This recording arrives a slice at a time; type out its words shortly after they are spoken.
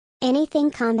Anything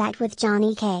Combat with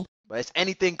Johnny K. But it's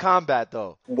anything combat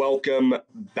though. Welcome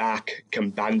back,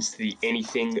 combatants, to the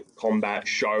Anything Combat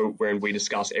Show, wherein we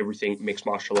discuss everything mixed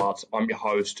martial arts. I'm your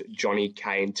host, Johnny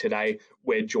K, and today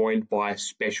we're joined by a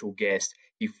special guest.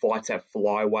 He fights at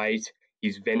flyweight.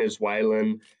 He's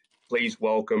Venezuelan. Please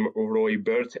welcome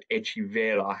ROYBERT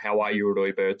ECHEVERRIA. How are you,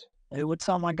 ROYBERT? Hey, what's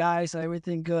up, my guys?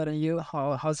 Everything good? And you?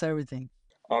 How's everything?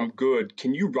 I'm good.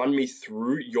 Can you run me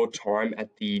through your time at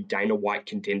the Dana White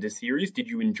Contender Series? Did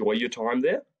you enjoy your time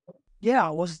there? Yeah,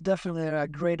 it was definitely a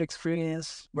great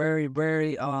experience. Very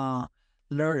learn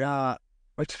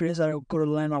experience that I could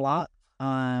learn a lot.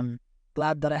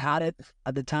 Glad that I had it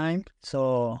at the time.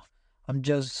 So I'm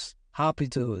just happy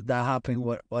to that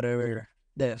happened. Whatever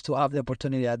to have the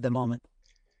opportunity at the moment.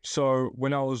 So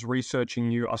when I was researching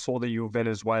you, I saw that you were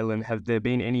Venezuelan. Have there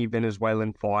been any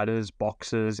Venezuelan fighters,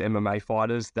 boxers, MMA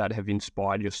fighters that have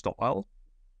inspired your style?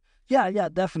 Yeah,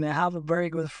 definitely. I have a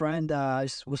very good friend.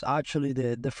 Was actually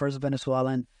the first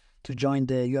Venezuelan to join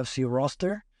the UFC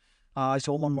roster. It's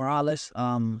Omar Morales.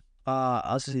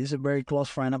 He's a very close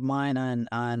friend of mine,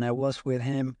 and I was with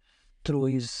him through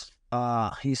his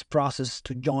process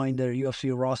to join the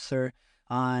UFC roster,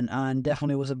 and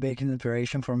definitely was a big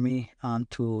inspiration for me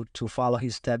to follow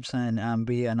his steps and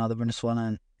be another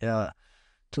Venezuelan to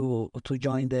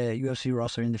join the UFC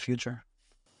roster in the future.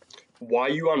 Why are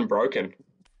you unbroken?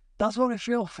 That's what I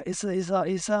feel. It's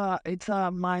a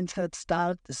mindset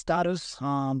status.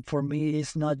 For me,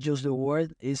 it's not just the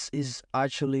word. It's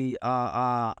actually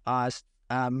a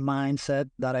mindset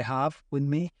that I have with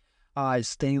me.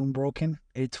 Stay unbroken.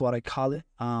 It's what I call it.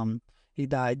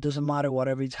 It doesn't matter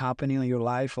whatever is happening in your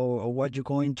life or what you're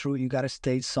going through. You gotta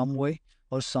stay some way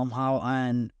or somehow.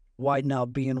 And why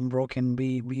not being unbroken?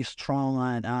 Be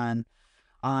strong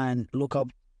and look up,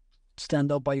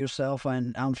 stand up by yourself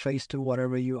and face to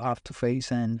whatever you have to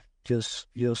face, and just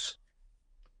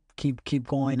keep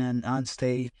going and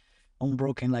stay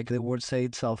unbroken, like the word say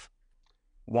itself.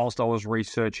 Whilst I was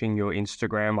researching your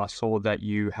Instagram, I saw that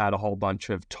you had a whole bunch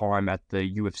of time at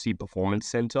the UFC Performance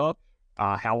Center.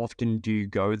 How often do you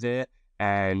go there,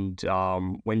 and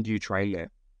when do you train there?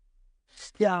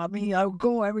 Yeah, I mean, I'll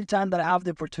go every time that I have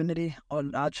the opportunity. Or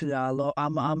actually,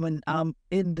 I'm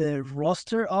in the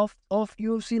roster of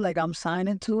UFC, like I'm signed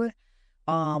into it.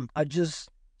 I'm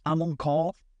on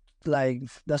call. Like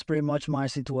that's pretty much my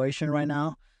situation right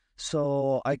now.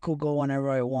 So I could go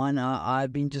whenever I want.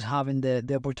 I've been just having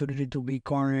the opportunity to be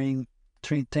cornering,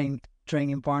 training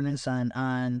partners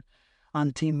and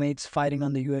teammates fighting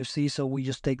on the UFC. So we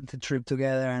just take the trip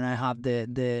together, and I have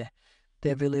the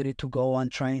ability to go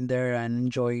and train there and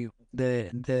enjoy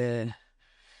the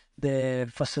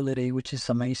facility, which is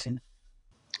amazing.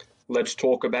 Let's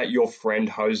talk about your friend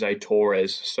Jose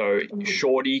Torres. So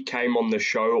Shorty came on the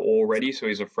show already, so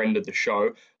he's a friend of the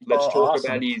show. Let's Oh, talk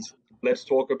about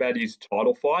awesome. his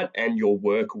title fight and your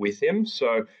work with him.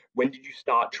 So when did you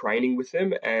start training with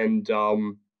him, and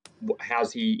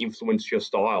how's he influenced your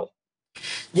style?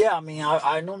 Yeah, I mean,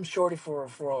 I know him Shorty for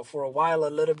a while, a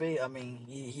little bit. I mean,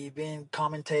 he been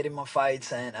commentating my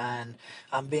fights, and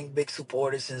I'm being big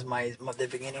supporter since the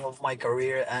beginning of my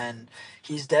career, and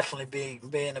he's definitely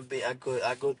being a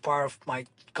good part of my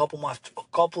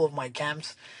couple of my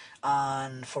camps,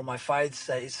 and for my fights.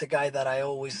 It's a guy that I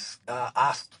always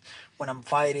ask when I'm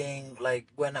fighting, like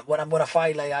when I'm gonna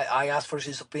fight, like I ask for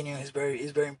his opinion. He's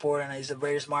very important. He's a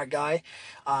very smart guy,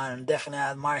 and definitely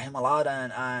I admire him a lot,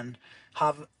 and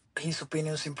have his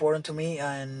opinion is important to me,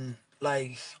 and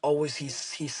like always his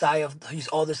side of his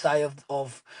other side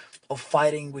of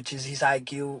fighting, which is his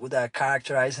IQ that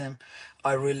characterize him.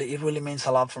 It really means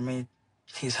a lot for me,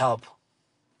 his help.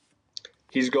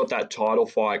 He's got that title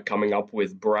fight coming up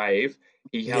with Brave.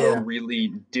 He had a Yeah.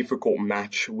 really difficult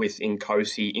match with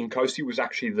Nkosi. Nkosi was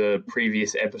actually the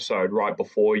previous episode right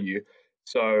before you.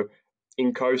 So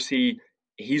Nkosi,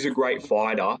 he's a great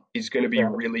fighter. It's going to be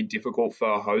really difficult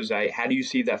for Jose. How do you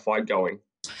see that fight going?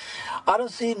 I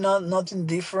don't see nothing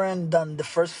different than the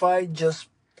first fight. Just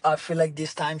I feel like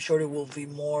this time Shorty will be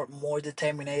more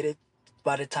determined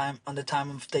by the time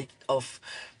of take of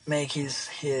make his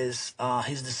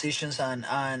decisions,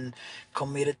 and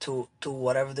committed to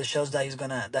whatever the shows that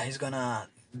he's gonna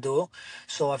do.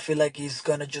 So I feel like he's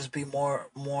gonna just be more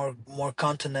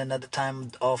confident at the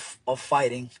time of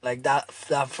fighting. Like that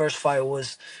first fight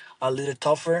was a little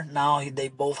tougher. Now they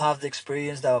both have the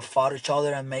experience that fought each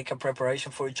other and make a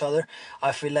preparation for each other.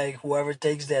 I feel like whoever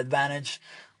takes the advantage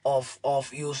of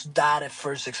use that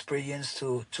first experience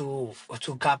to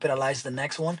capitalize the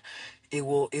next one,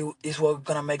 is what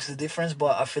gonna makes the difference.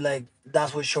 But I feel like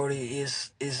that's what Shorty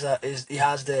is he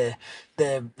has the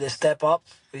step up.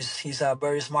 He's a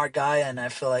very smart guy, and I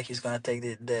feel like he's gonna take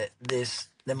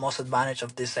the most advantage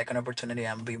of this second opportunity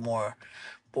and be more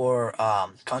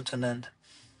continent.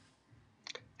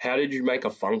 How did you make a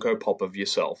Funko Pop of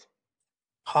yourself?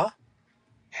 Huh?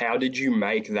 How did you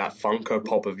make that Funko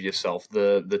Pop of yourself,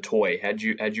 the toy? How'd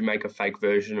you make a fake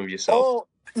version of yourself? Oh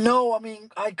no, I mean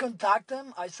I contact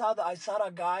them. I saw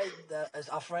a guy that is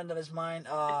a friend of his mine,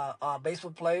 a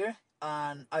baseball player,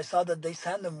 and I saw that they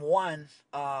sent him one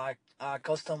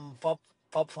custom pop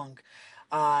funk,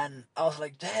 and I was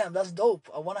like, damn, that's dope.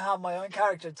 I want to have my own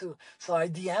character too. So I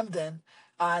DM'd them,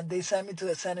 and they sent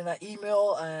in an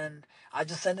email, and I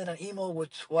just sent in an email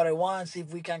with what I want, see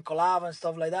if we can collab and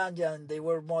stuff like that. Yeah, and they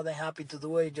were more than happy to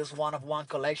do it, just one of one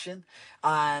collection,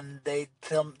 and they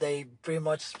pretty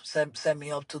much set me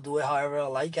up to do it however I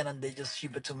like, and then they just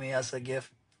ship it to me as a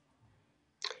gift.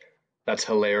 That's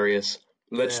hilarious.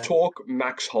 Let's Yeah. talk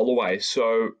Max Holloway.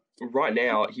 So right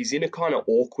now he's in a kind of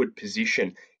awkward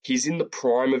position. He's in the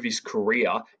prime of his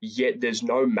career, yet there's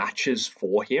no matches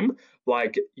for him.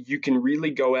 Like you can really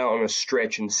go out on a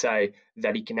stretch and say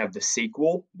that he can have the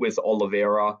sequel with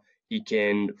Oliveira. He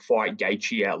can fight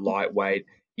Gaethje at lightweight.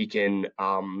 He can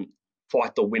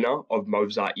fight the winner of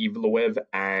Movsar Evloev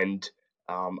and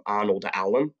Arnold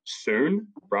Allen soon,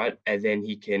 right? And then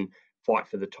he can fight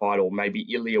for the title. Maybe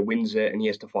Ilya wins it and he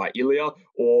has to fight Ilya,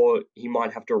 or he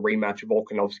might have to rematch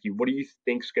Volkanovski. What do you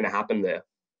think's going to happen there?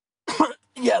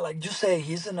 Yeah, like you say,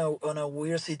 he's in a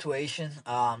weird situation.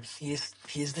 He's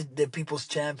the people's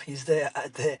champ. He's the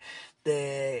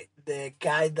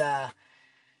guy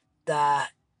that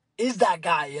is that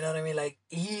guy. You know what I mean? Like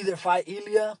he either fight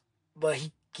Ilya, but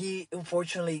he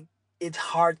unfortunately it's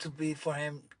hard to beat for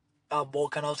him.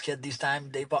 Volkanovski at this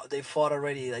time they fought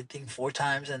already I think four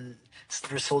times and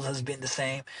the result has been the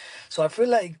same. So I feel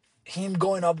like him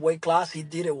going up weight class he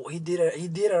did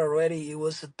it already. It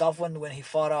was a tough one when he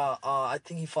fought I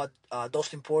think he fought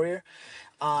Dustin Poirier,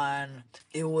 and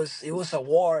it was a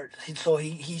war. So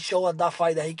he showed at that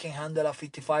fight that he can handle a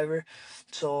 55er.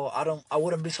 So I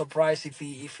wouldn't be surprised if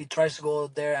he tries to go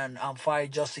there and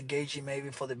fight Justin Gaethje maybe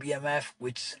for the BMF,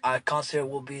 which I consider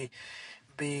will be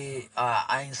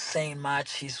an insane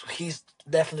match. He's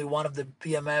definitely one of the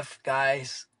BMF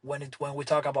guys. When we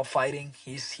talk about fighting,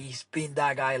 he's been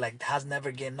that guy, like has never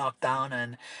get knocked down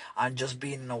and just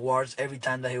being in awards every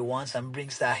time that he wants and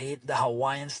brings that hit, the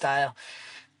Hawaiian style,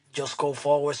 just go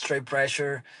forward, straight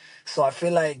pressure. So I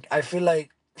feel like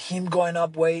him going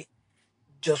up weight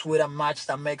just with a match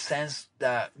that makes sense,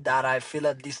 that I feel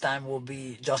at this time will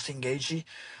be Justin Gaethje.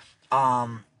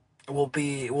 Um, will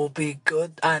be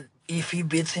good, and if he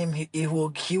beats him, he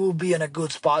will be in a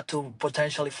good spot to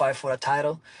potentially fight for a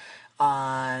title.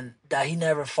 And that he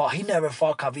never fought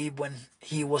Khabib when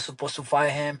he was supposed to fight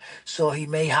him, so he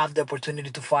may have the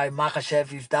opportunity to fight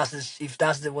Makhachev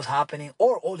if what's happening,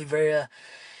 or Oliveira.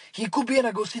 He could be in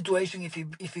a good situation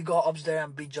if he go up there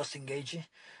and beat Justin Gaethje.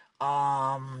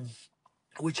 Um,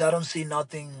 which I don't see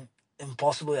nothing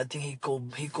impossible. I think he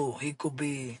could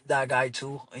be that guy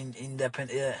too, in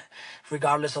independent,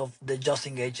 regardless of the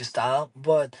Justin Gage style.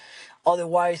 But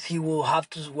otherwise, he will have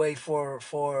to wait for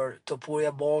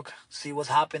Topuria Borg, see what's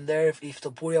happened there. If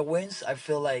Topuria wins, I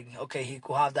feel like okay, he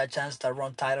could have that chance to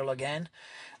run title again.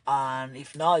 And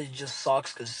if not, it just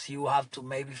sucks because he will have to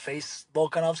maybe face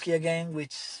Volkanovski again,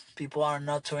 which people are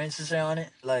not too interested on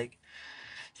it. Like,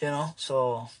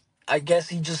 so I guess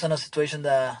he's just in a situation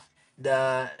that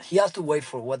he has to wait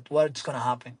for what's gonna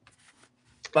happen.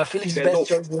 But I feel his Feather, best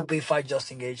choice will be fight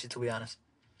Justin Gaethje, to be honest.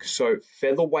 so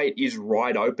featherweight is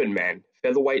right open, man.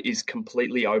 Featherweight is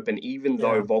completely open, even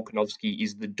though Yeah, Volkanovski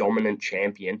is the dominant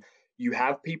champion. You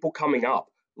have people coming up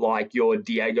like your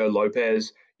Diego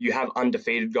Lopez. You have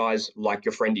undefeated guys like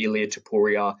your friend Ilya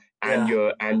Topuria and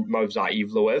yeah, Movsar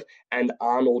Evloev and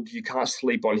Arnold. You can't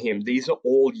sleep on him. These are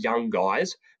all young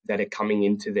guys that are coming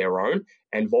into their own.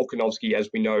 And Volkanovski, as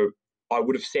we know, I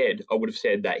would have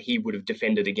said that he would have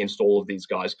defended against all of these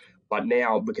guys. But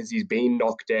now, because he's been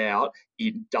knocked out,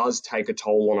 it does take a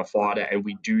toll on a fighter, and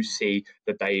we do see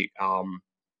that they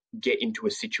get into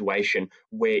a situation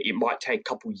where it might take a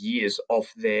couple years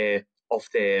off their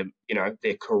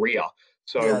their career.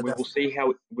 So yeah,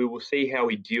 we will see how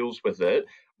he deals with it.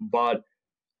 But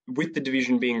with the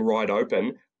division being right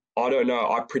open, I don't know.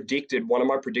 I predicted one of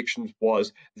my predictions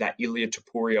was that Ilya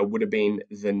Topuria would have been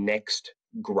the next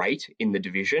great in the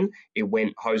division. It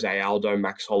went Jose Aldo,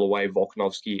 Max Holloway,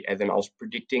 Volkanovski, and then I was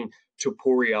predicting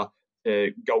Topuria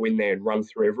to go in there and run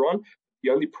through everyone.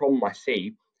 The only problem I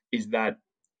see is that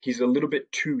he's a little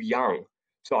bit too young.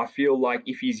 So I feel like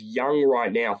if he's young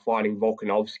right now fighting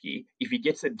Volkanovski, if he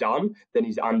gets it done, then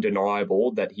he's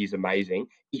undeniable that he's amazing.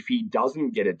 If he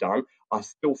doesn't get it done, I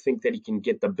still think that he can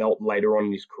get the belt later on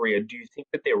in his career. Do you think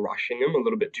that they're rushing him a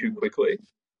little bit too quickly?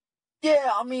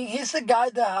 Yeah, I mean, he's a guy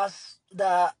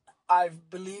that I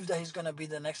believe that he's gonna be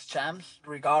the next champ,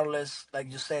 regardless.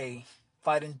 Like you say,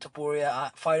 fighting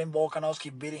Topuria, fighting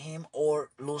Volkanovski, beating him, or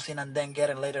losing and then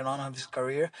getting later on in his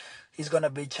career, he's gonna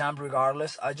be champ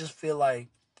regardless. I just feel like,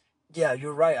 yeah,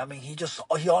 you're right. I mean, he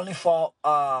only fought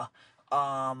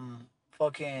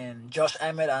fucking Josh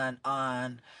Emmett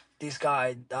and this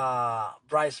guy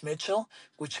Bryce Mitchell,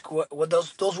 which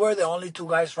those were the only two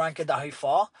guys ranked that he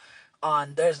fought.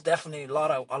 And there's definitely a lot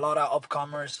of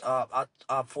upcomers at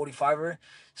 45er.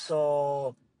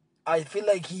 So I feel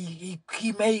like he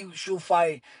may should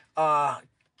fight uh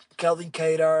Kelvin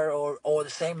Cater or the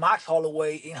same Max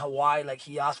Holloway in Hawaii, like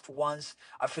he asked for once.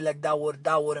 I feel like that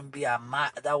wouldn't be a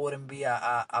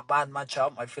bad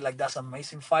matchup. I feel like that's an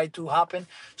amazing fight to happen.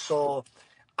 So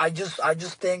I just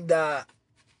think that,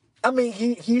 I mean,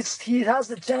 he has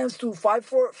the chance to fight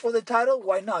for the title.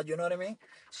 Why not? You know what I mean?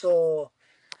 So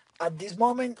at this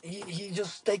moment, he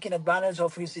just taking advantage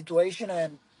of his situation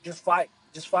and just fight.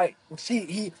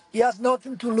 See, he has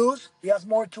nothing to lose. He has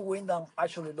more to win than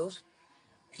actually lose.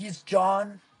 He's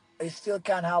John. He still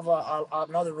can have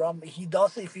another run. He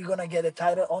does it if you're gonna get a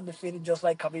title undefeated, just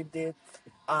like Khabib did,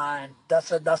 and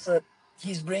that's a.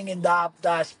 He's bringing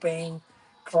that Spain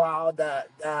crowd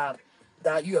that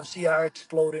UFC are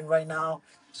exploding right now.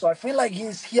 So I feel like he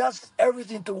has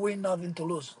everything to win, nothing to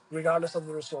lose, regardless of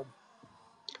the result.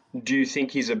 Do you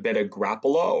think he's a better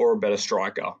grappler or a better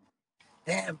striker?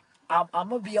 Damn, I'm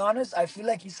gonna be honest. I feel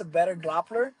like he's a better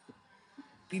grappler.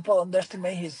 People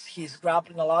underestimate his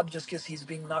grappling a lot just because he's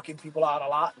been knocking people out a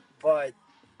lot. But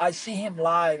I see him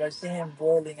live. I see him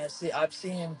rolling. I've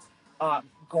seen him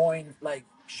going like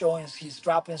showing his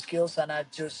grappling skills, and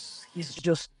he's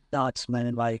just nuts,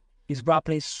 man. Like his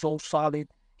grappling is so solid.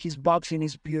 His boxing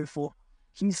is beautiful.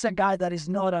 He's a guy that is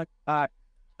not that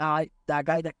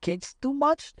guy that kicks too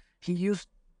much. He used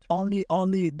only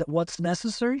what's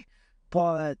necessary,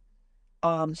 but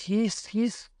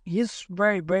he's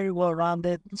very very well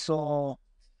rounded. So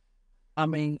I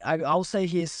mean, I'll say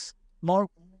he's more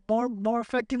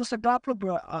effective as a grappler,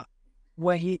 but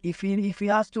when if he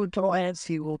has to throw hands,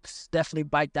 he will definitely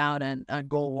bite down and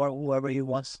go whoever he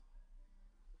wants.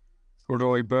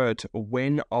 ROYBERT,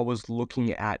 when I was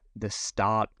looking at the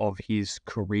start of his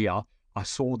career, I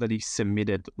saw that he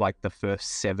submitted like the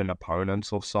first 7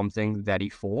 opponents or something that he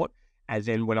fought. And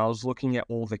then when I was looking at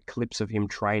all the clips of him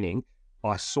training,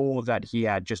 I saw that he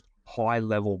had just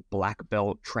high-level black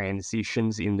belt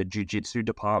transitions in the jiu-jitsu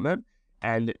department.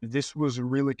 And this was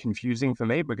really confusing for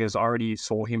me because I already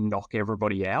saw him knock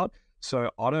everybody out. So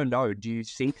I don't know. Do you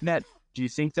think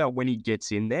that when he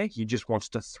gets in there, he just wants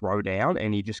to throw down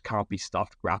and he just can't be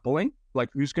stuffed grappling? Like,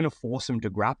 who's going to force him to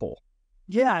grapple?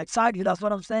 Yeah, exactly. That's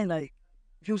what I'm saying. Like,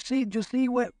 you see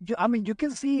what I mean. You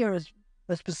can see here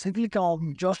specifically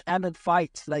on Josh Emmett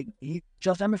fights. Like,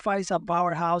 Josh Emmett fights a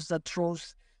powerhouse that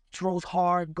throws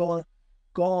hard, go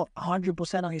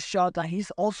 100% on his shot, and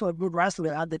he's also a good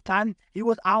wrestler. At the time, he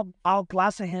was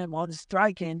outclassing him on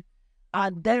striking,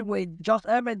 and then when Josh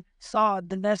Emmett saw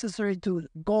the necessary to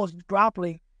go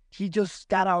grappling, he just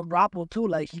got out grappled too.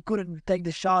 Like he couldn't take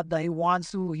the shot that he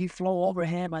wants to. He flew over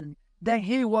him, and then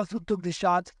he was who took the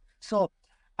shot. So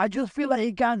I just feel like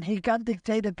he can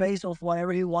dictate the pace of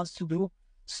whatever he wants to do.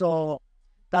 So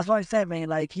that's why I said, man,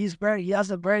 like he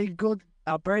has a very good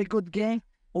game.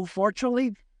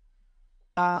 Unfortunately,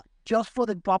 just for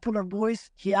the popular voice,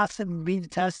 he hasn't been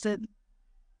tested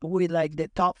with like the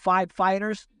top 5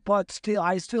 fighters. But still,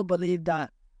 I still believe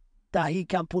that he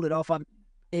can pull it off.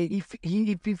 If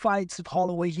he fights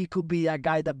Holloway, he could be a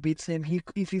guy that beats him.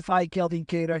 If he fight Kelvin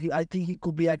Cater, I think he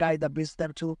could be a guy that beats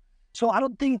them too. So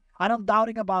I'm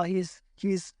doubting about his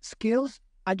skills.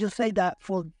 I just say that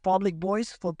for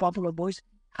popular voice,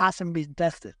 hasn't been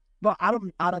tested. But I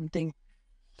don't think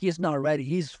he's not ready.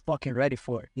 He's fucking ready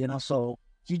for it. So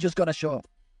he just gotta show up.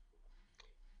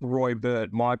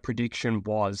 ROYBERT, my prediction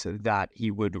was that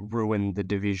he would ruin the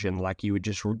division, like he would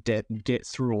just get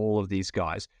through all of these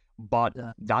guys. But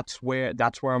Yeah. that's where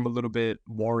I'm a little bit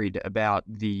worried about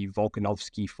the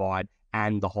Volkanovski fight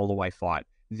and the Holloway fight.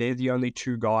 They're the only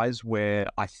 2 guys where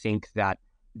I think that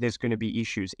there's going to be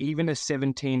issues. Even a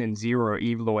 17-0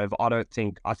 Evloev,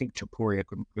 I think Topuria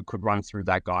could run through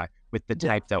that guy with the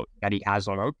tape that he has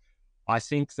on him. I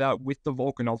think that with the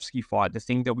Volkanovski fight, the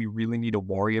thing that we really need to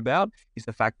worry about is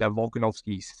the fact that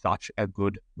Volkanovski is such a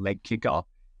good leg kicker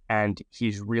and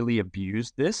he's really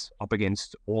abused this up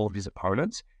against all of his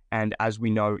opponents. And as we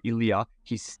know, Ilya,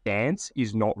 his stance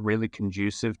is not really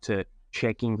conducive to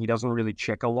checking. He doesn't really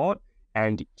check a lot,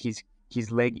 and his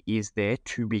leg is there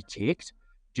to be kicked.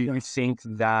 Do you think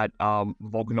that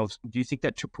do you think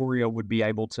that Topuria would be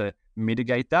able to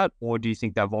mitigate that, or do you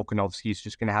think that Volkanovski is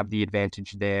just going to have the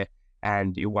advantage there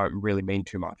and it won't really mean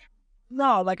too much?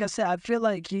 No, like I said, I feel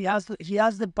like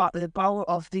the power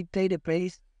of dictating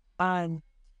pace, and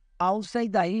I would say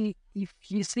that if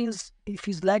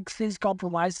his leg feels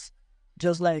compromised,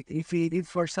 just like if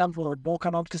for example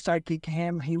Volkanovski start kicking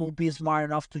him, he will be smart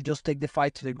enough to just take the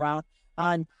fight to the ground.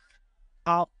 And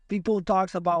people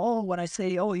talks about, oh, when I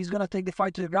say, oh, he's gonna take the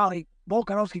fight to the ground,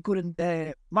 Volkanovski couldn't,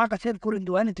 Makachev couldn't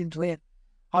do anything to him.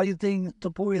 How do you think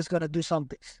Topuria is gonna do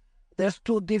something? There's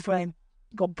two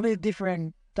completely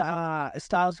different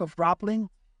styles of grappling.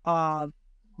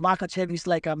 Makachev is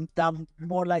like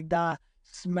more like that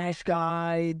smash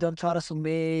guy, don't try to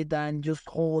submit and just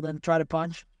hold and try to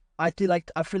punch. I feel like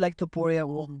Topuria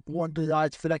won't do that. I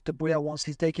feel like Topuria, once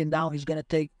he's taken down, he's gonna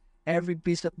take every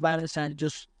piece of balance and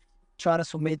just try to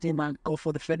submit him and go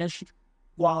for the finish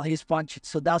while he's punching.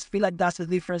 So I feel like that's the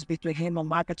difference between him and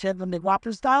Makachev and the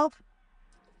grappling style.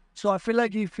 So I feel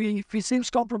like if he seems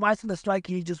compromised in the strike,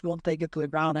 he just won't take it to the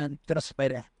ground and gonna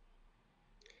submit it.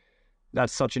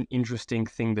 That's such an interesting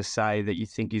thing to say, that you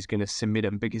think he's going to submit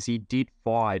him, because he did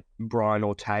fight Brian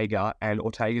Ortega, and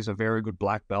Ortega's a very good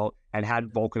black belt and had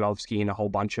Volkanovski in a whole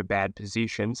bunch of bad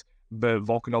positions, but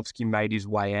Volkanovski made his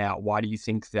way out. Why do you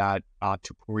think that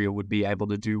Topuria would be able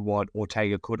to do what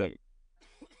Ortega couldn't?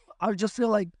 I just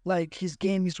feel like his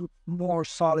game is more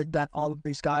solid than all of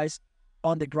these guys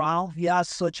on the ground. He has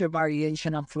such a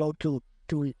variation and flow to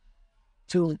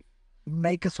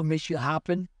make a submission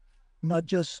happen. Not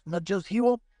just he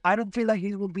will. I don't feel like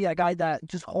he will be a guy that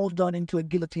just holds on into a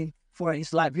guillotine for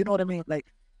his life. You know what I mean? Like,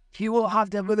 he will have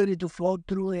the ability to float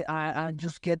through it and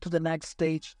just get to the next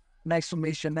stage, next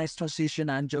submission, next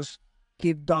transition, and just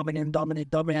keep dominating,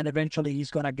 and eventually he's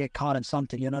gonna get caught in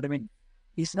something. You know what I mean?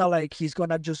 It's not like he's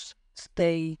gonna just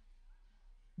stay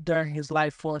during his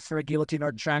life for a guillotine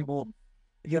or triangle.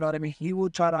 You know what I mean? He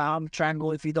will try to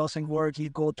triangle. If it doesn't work, he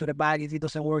go to the back. If it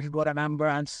doesn't work, he go to number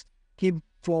and keep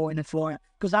flowing and flowing.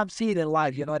 Because I'm seeing it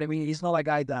live, you know what I mean? He's not a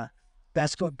guy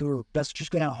that's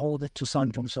just gonna hold it to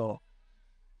something. So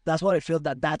that's what I feel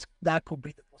that could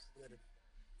be the possibility.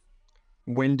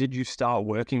 When did you start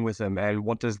working with him, and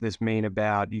what does this mean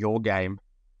about your game?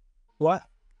 What?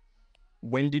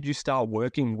 When did you start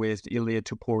working with Ilya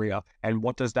Topuria, and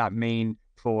what does that mean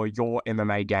for your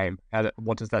MMA game?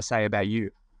 What does that say about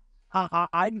you?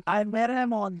 I met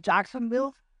him on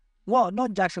Jacksonville. Well,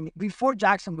 not Jacksonville. Before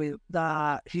Jacksonville,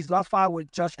 his last fight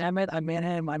with Josh Emmett, I met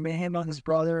him and his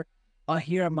brother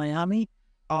here in Miami.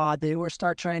 They were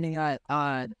start training at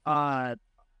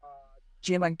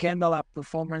Jim and Kendall at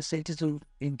Performance Institute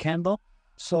in Kendall.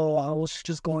 So I was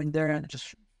just going there and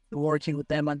just working with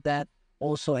them on that.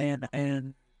 Also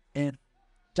in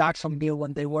Jacksonville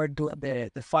when they were doing the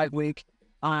fight week,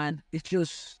 and it's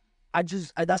just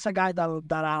that's a guy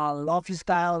that I love his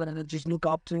style and I just look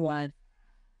up to, and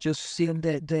just seeing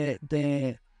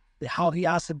the how he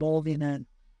has evolving and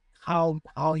how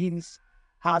he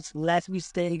has less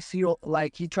mistakes.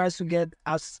 He tries to get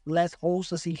as less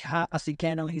holes as he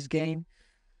can on his game,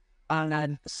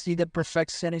 and see the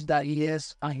perfectionist that he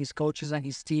is, and his coaches and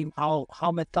his team,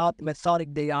 how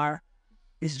methodic they are.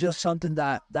 It's just something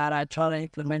that I try to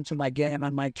implement to my game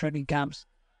and my training camps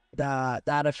that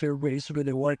I feel is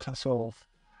really working. So,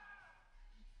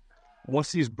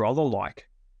 what's his brother like?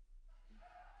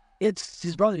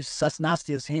 His brother is as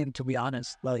nasty as him, to be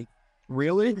honest. Like,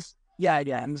 really? Yeah.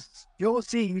 And you'll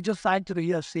see. He just signed to the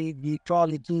UFC. He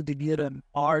probably do debut in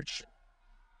March,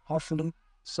 hopefully.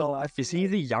 So is he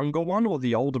the younger one or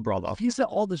the older brother? He's the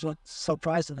oldest one.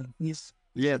 Surprisingly,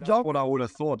 that's what I would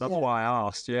have thought. That's why I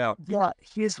asked. Yeah. Yeah,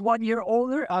 he's 1 year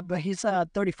older, but he's a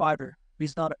 35er.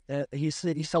 He's not.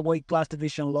 He's a weight class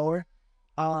division lower.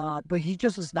 But he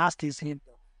just as nasty as him.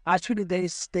 Actually, they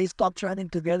stopped training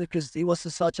together because it was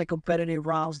such a competitive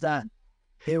rounds that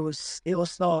it was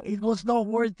not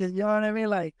worth it. You know what I mean?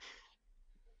 Like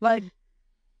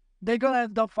they're gonna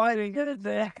end up fighting.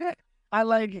 I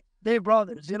like they're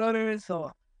brothers. You know what I mean?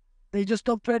 So they just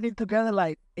stopped training together,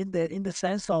 like in the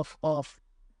sense of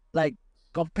like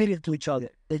competing to each other.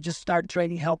 They just start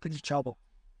training, helping each other.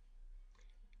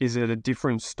 Is it a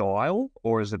different style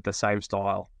or is it the same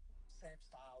style? Same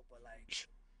style, but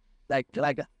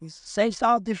like same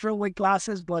style, different weight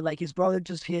classes. But like his brother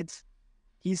just hits.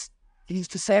 He's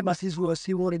the same as he was.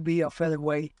 He wouldn't be a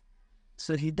featherweight.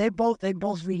 So they both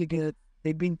really good.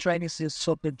 They've been training since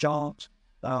Super Jones.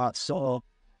 So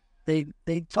they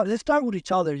start with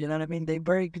each other. You know what I mean? They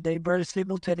very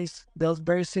simultaneous. Those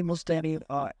very simultaneous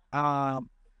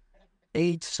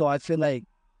age. So I feel like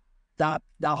that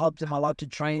helped them a lot to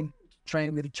train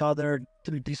with each other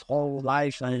through this whole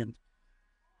life. And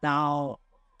now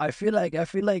I feel like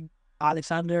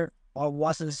Alexander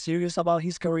wasn't serious about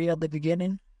his career at the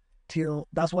beginning. Till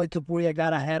that's why Topuria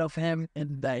got ahead of him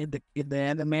in the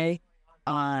MMA,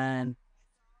 and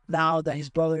now that his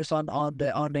brother's on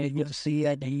the UFC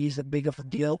and he's a big of a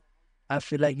deal, I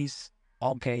feel like he's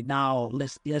okay. Now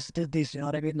let's do this. You know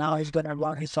what I mean? Now he's gonna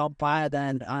run his own path,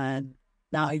 and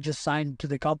now he just signed to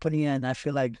the company, and I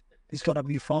feel like it's gonna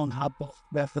be fun. Have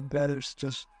both the brothers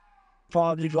just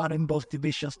probably running both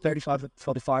divisions, 35 and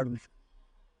 45.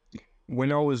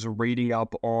 When I was reading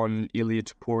up on Ilia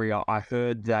Topuria, I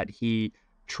heard that he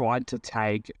tried to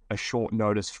take a short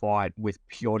notice fight with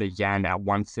Piotr Yan at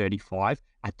 135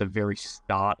 at the very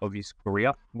start of his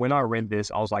career. When I read this,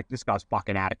 I was like, this guy's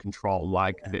fucking out of control.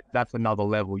 Like, that's another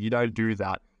level. You don't do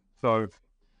that. So,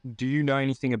 do you know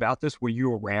anything about this? Were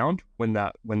you around when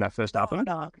that first happened?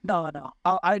 No.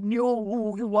 I knew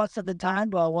who he was at the time,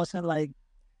 but I wasn't like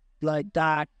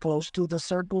that close to the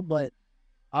circle. But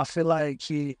I feel like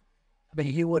he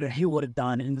would have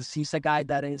done. And he's a guy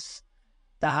that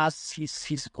has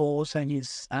his goals and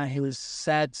his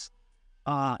sets.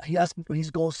 He has his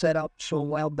goals set up so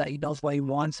well that he knows what he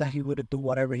wants, and he would do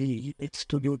whatever he needs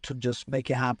to do to just make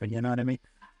it happen. You know what I mean?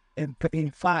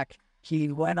 In fact, he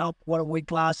went up 1 weight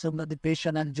class in the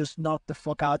division and just knocked the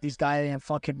fuck out this guy and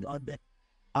fucking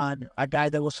on a guy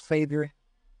that was favored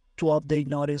 12-day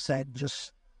notice and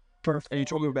just perfect. Are you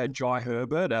talking about Jai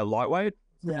Herbert at lightweight?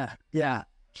 Yeah.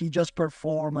 He just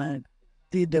performed and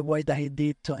did the way that he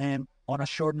did to him on a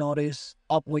short notice,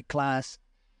 up weight class,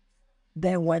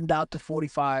 then went down to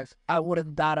 45. I would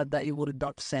have doubted that he would have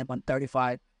done the same on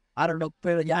 35. I don't know,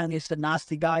 Peter Yang is a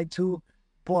nasty guy too,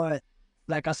 but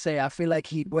like I say, I feel like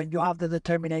when you have the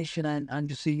determination and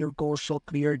you see your goals so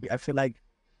clear, I feel like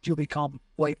you become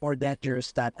way more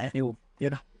dangerous than anyone, you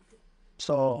know?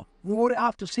 So we would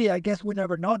have to see. I guess we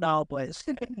never know now, but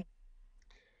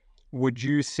Would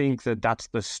you think that that's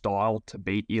the style to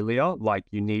beat Ilia? Like,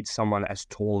 you need someone as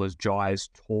tall as Jai,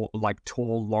 tall,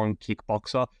 long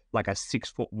kickboxer, like a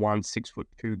 6'1",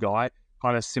 6'2" guy,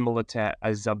 kind of similar to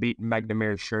a Zabit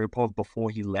Magnamir Sharipov before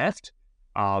he left.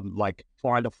 Like,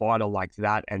 find a fighter like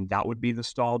that, and that would be the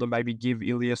style to maybe give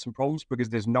Ilia some problems, because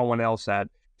there's no one else at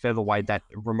featherweight that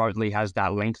remotely has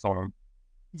that length on him.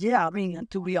 yeah, I mean,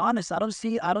 to be honest, I don't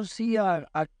see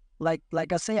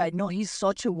like I say, I know he's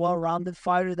such a well-rounded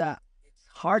fighter that it's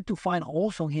hard to find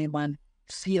holes on him and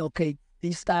see, okay,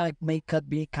 this guy can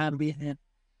be him.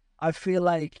 I feel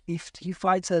like if he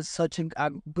fights as such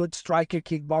a good striker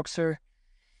kickboxer,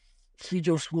 he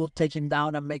just will take him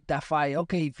down and make that fight.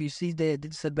 Okay, if you see the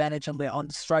disadvantage on the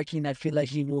striking, I feel like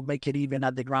he will make it even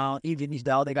at the ground, even if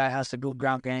the other guy has a good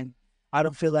ground game. I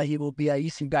don't feel like he will be an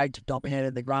easy guy to dominate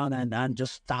at the ground and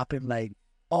just stop him. Like,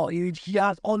 oh, he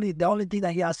has the only thing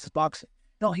that he has is boxing.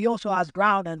 No, he also has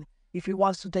ground, and if he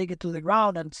wants to take it to the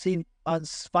ground and see and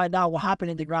find out what happened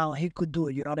in the ground, he could do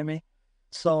it. You know what I mean?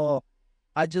 So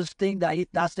I just think that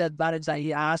that's the advantage that he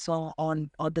has on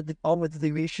the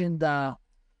division. That,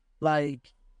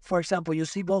 like, for example, you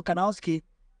see Volkanovski.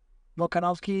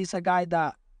 Volkanovski is a guy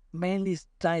that mainly is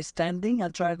standing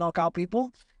and trying to knock out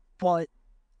people, but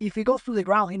if he goes to the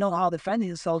ground, he knows how to defend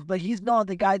himself, but he's not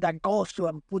the guy that goes to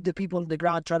and put the people on the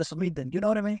ground and try to submit them. You know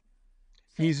what I mean?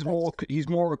 He's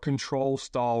more a control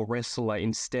style wrestler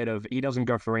instead of, he doesn't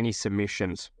go for any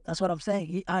submissions. That's what I'm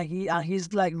saying.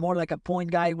 He's like more like a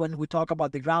point guy when we talk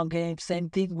about the ground game.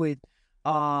 Same thing with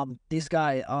this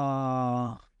guy,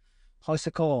 how's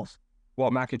it called?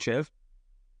 What, Makachev?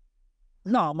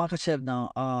 No, Makachev,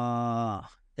 no.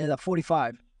 Yeah,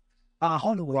 45.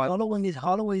 Holloway. Right.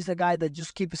 Holloway is the guy that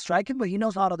just keeps striking, but he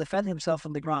knows how to defend himself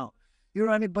on the ground. You know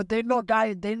what I mean? But they know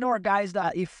guys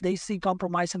that if they see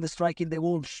compromise in the striking, they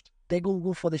will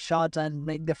go for the shots and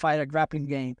make the fight a grappling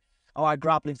game or a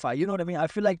grappling fight. You know what I mean? I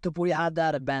feel like Topuria had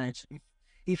that advantage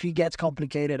if he gets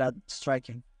complicated at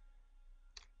striking.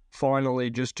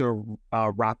 Finally, just to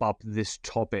wrap up this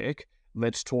topic,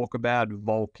 let's talk about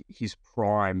Volk, his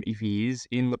prime, if he is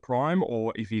in the prime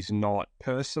or if he's not.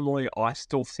 Personally, I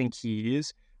still think he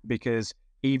is, because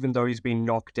even though he's been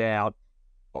knocked out,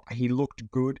 he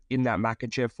looked good in that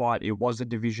Makachev fight. It was a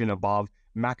division above.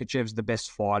 Makachev's the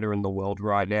best fighter in the world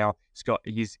right now.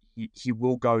 He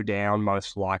will go down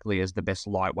most likely as the best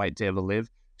lightweight to ever live.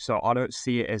 So I don't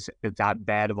see it as that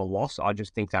bad of a loss. I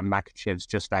just think that Makachev's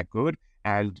just that good.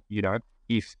 And, you know,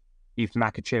 if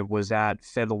Makachev was at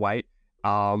featherweight,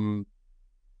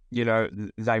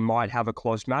 they might have a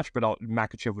close match, but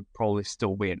Makachev would probably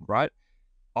still win, right?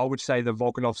 I would say that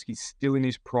Volkanovski's still in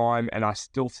his prime, and I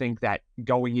still think that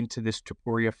going into this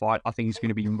Topuria fight, I think he's going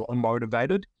to be more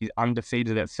motivated. He's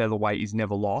undefeated at featherweight. He's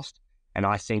never lost. And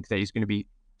I think that he's going to be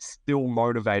still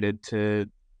motivated to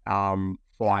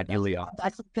fight Ilya.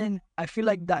 That's the thing. I feel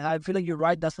like you're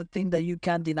right. That's the thing that you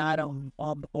can't deny on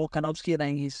Volkanovski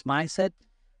and his mindset.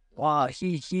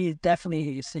 He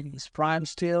definitely is in his prime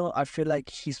still. I feel like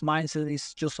his mindset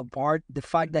is just apart. The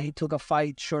fact that he took a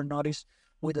fight short notice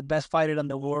with the best fighter in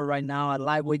the world right now at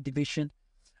lightweight division,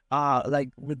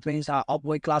 which means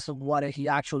upweight class of what he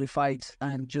actually fights,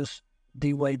 and just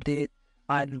the way he did,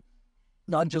 and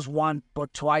not just one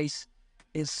but twice,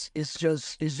 it's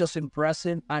just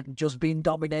impressive, and just being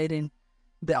dominating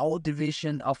the whole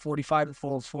division of 45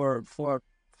 for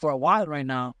a while right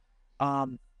now.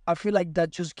 I feel like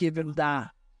that just give him that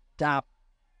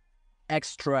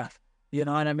extra, you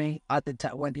know what I mean, at the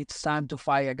time when it's time to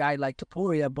fight a guy like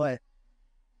Topuria. But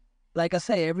like I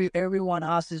say, everyone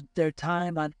has their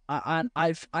time, and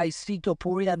I see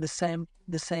Topuria in the same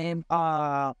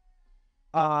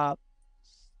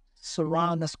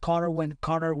surround as Conor when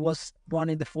Conor was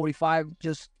running the 45.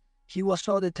 Just he was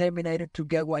so determined to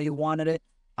get what he wanted it,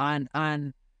 and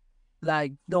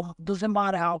like doesn't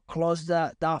matter how close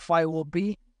that fight will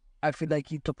be. I feel like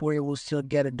Topuria will still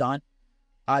get it done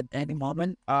at any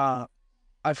moment. I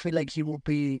feel like he will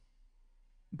be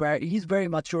he's very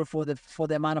mature for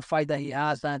the amount of fight that he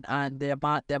has, and the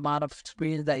amount of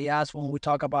experience that he has when we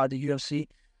talk about the UFC.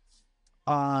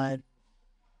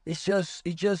 It's just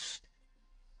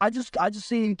I just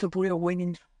see Topuria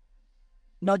winning,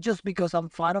 not just because I'm a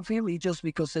fan of him, it's just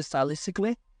because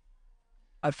stylistically,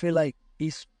 I feel like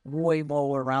he's way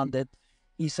more rounded.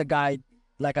 He's a guy,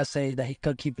 like I say, that he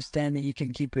can keep it standing, he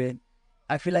can keep it.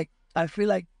 I feel like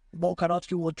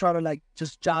Volkanovski will try to like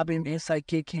just jab him, inside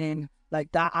kick him,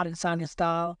 like that Adesanya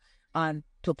style, and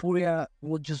Topuria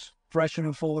will just pressure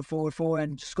him forward,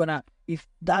 and just gonna, if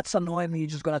that's annoying me,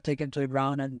 he's just gonna take him to the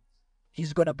ground, and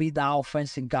he's gonna be that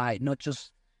offensive guy, not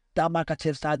just that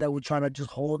Makachev style that will try to just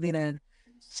hold it and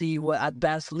see what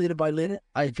advance little by little.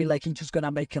 I feel like he's just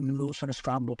gonna make him lose on a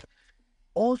scramble.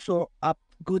 Also, a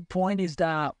good point is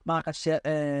that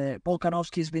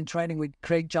Volkanovski's been training with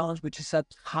Craig Jones, which is a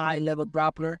high-level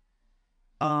grappler,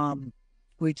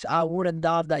 which I wouldn't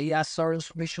doubt that he has certain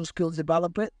submission skills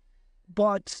developed,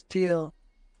 but still,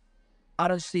 I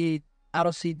don't see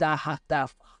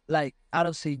that like, I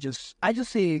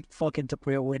just see fucking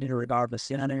Topuria winning regardless,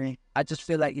 you know what I mean? I just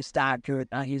feel like he's that good,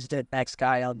 and he's the next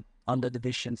guy on the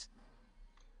divisions.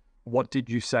 What did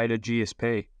you say to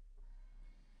GSP?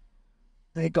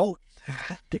 They go,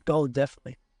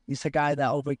 definitely. He's a guy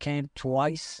that overcame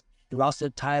twice. He lost the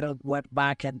title, went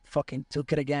back and fucking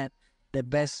took it again. The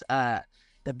best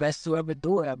to ever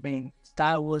do it. I mean,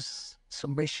 style was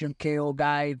submission KO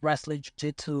guy, wrestling,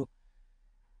 jiu-jitsu,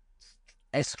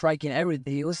 striking,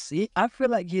 everything. I feel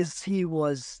like he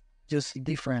was just a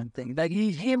different thing. Like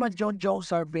him and John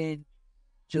Jones are being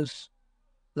just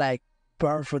like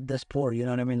burned for the sport. You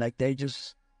know what I mean? Like they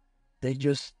just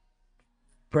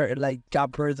like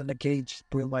got birds in the cage,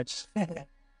 pretty much.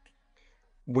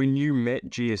 When you met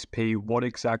GSP, what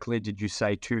exactly did you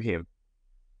say to him?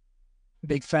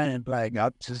 Big fan. Like,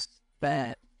 I'm just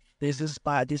fan. This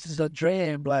is a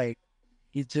dream. Like,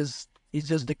 he's just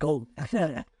the GOAT.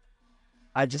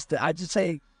 I just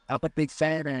say I'm a big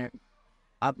fan, and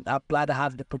I'm glad to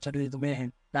have the opportunity to meet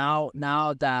him. Now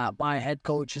that my head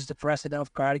coach is the president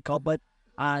of Karate Combat,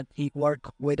 and he worked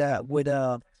with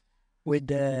the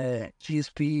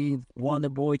GSP Wonder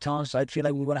Boy Tons, I feel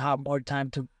like we're gonna have more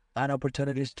time and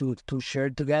opportunities to share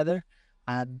together,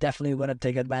 and definitely gonna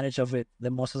take advantage of it the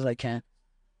most as I can.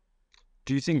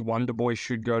 Do you think Wonder Boy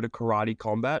should go to Karate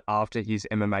Combat after his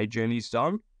MMA journey's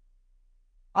done?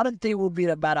 I don't think it will be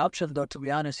a bad option though. To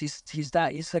be honest, he's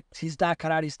that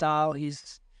karate style.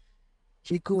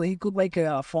 He could make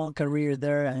a fun career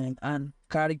there, and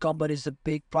Karate Combat is a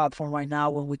big platform right now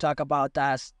when we talk about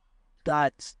that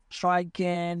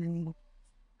striking.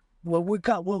 Well, we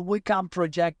can't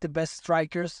project the best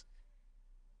strikers,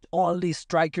 only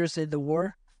strikers in the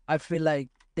world. I feel like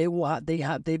they've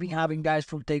been having guys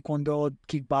from Taekwondo,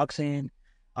 kickboxing,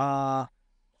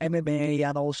 MMA,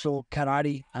 and also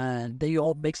karate, and they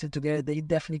all mix it together. They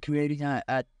definitely creating a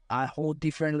whole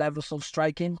different levels of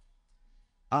striking.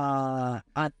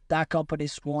 And that company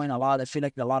is growing a lot. I feel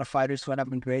like a lot of fighters went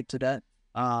up and great to that.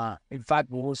 In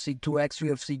fact, we will see 2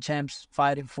 ex-UFC champs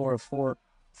fighting for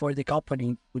the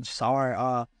company, which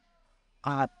are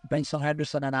Benson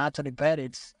Henderson and Anthony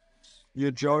Pettis.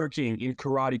 You're joking. In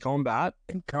Karate Combat?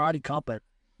 In Karate Combat.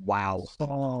 Wow.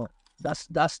 So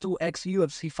That's two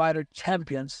ex-UFC fighter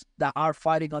champions that are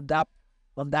fighting on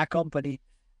that company.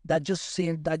 That just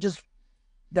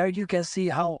there you can see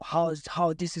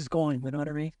how this is going. You know what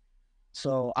I mean?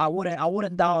 So I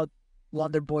wouldn't doubt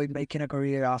Wonderboy making a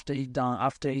career after he's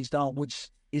done, which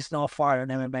is not far in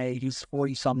MMA. He's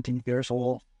 40 something years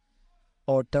old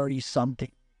or 30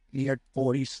 something, near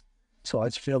 40s. So I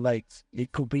just feel like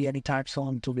it could be anytime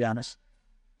soon, to be honest.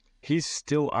 He's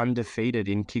still undefeated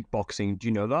in kickboxing. Do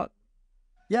you know that?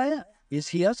 Yeah. He's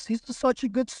such a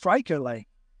good striker. Like,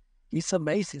 he's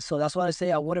amazing. So that's why I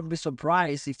say I wouldn't be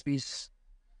surprised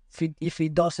if he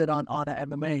does it on the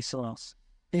MMA. So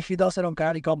if he does it on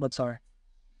Karate Combat, sorry.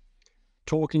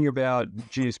 Talking about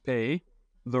GSP,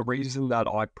 the reason that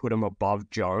I put him above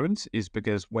Jones is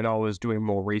because when I was doing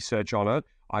more research on it,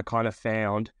 I kind of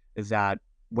found that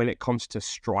when it comes to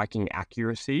striking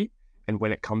accuracy and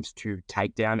when it comes to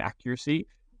takedown accuracy,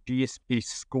 GSP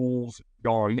schools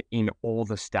John in all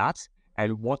the stats.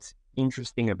 And what's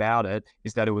interesting about it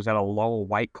is that it was at a lower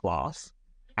weight class,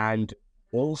 and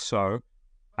also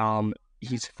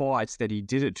his fights that he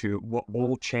did it to were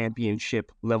all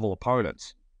championship level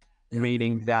opponents.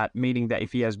 Meaning that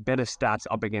if he has better stats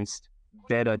up against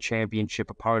better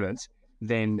championship opponents,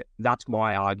 then that's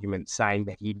my argument, saying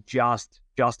that he just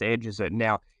edges it.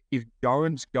 Now, if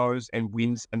Jones goes and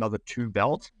wins another 2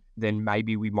 belts, then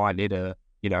maybe we might need to,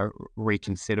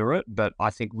 reconsider it. But I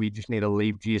think we just need to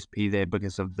leave GSP there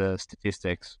because of the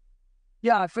statistics.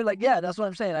 Yeah, I feel like that's what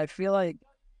I'm saying. I feel like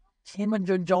him and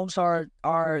John Jones are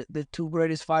the two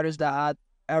greatest fighters that had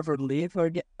ever lived.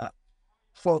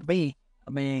 For me,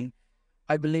 I mean,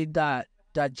 I believe that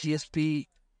GSP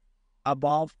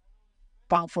above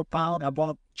pound for pound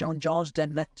above John Jones.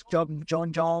 Then let John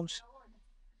Jones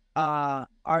are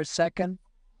second.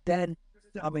 Then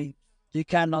I mean, you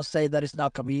cannot say that it's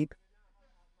not Khabib.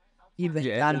 Even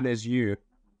Yeah, and there's you.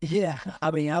 yeah,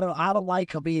 I mean, I don't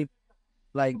like Khabib.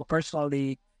 Like,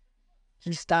 personally,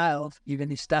 his style,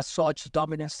 even if that's such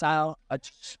dominant style,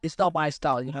 it's not my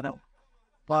style,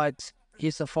 But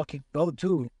he's a fucking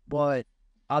go-to. But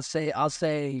I'll say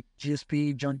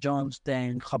GSP, John Jones,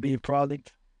 then Khabib probably.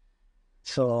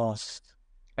 So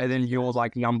And then you're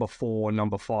like number 4,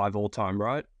 number 5 all time,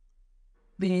 right?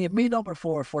 me number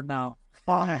 4 for now.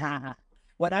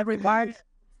 When I retire,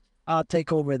 I'll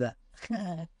take over that.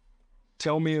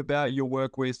 Tell me about your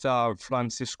work with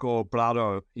Francisco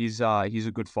Prado. He's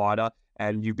a good fighter,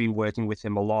 and you've been working with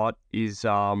him a lot.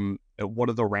 What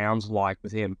are the rounds like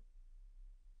with him?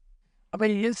 I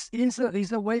mean,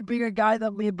 he's a way bigger guy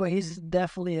than me, but he's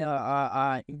definitely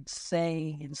a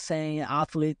insane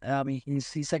athlete. I mean,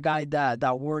 he's a guy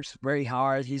that works very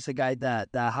hard. He's a guy that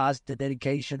has the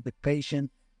dedication, the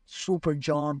patience, super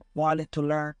jump, wanting to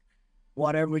learn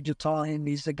whatever you tell him.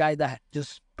 He's a guy that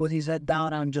just put his head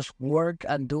down and just work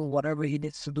and do whatever he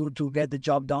needs to do to get the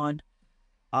job done.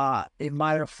 In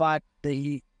matter of fact,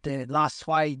 the last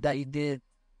fight that he did,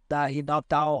 that he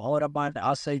knocked out Ottoman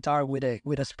Aceitar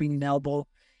with a spinning elbow.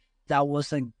 That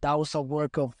was a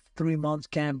work of 3 months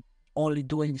camp, only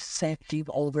doing the same thing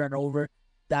over and over.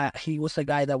 That he was a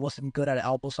guy that wasn't good at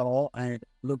elbows at all, and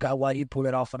look at what he pulled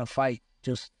it off in a fight.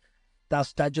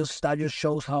 That just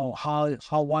shows how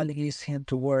willing he is him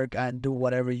to work and do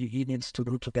whatever he needs to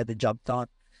do to get the job done.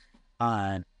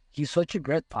 And he's such a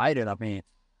great fighter. I mean,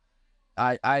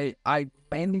 I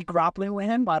mainly grappling with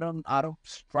him. I don't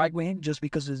strike with him just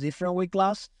because it's different weight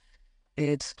class.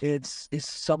 It's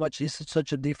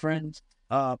such a difference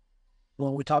when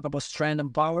we talk about strength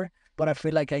and power. But I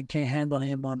feel like I can't handle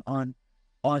him on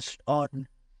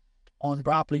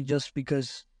grappling just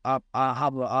because I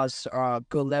have a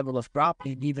good level of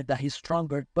grappling, even that he's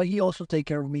stronger. But he also take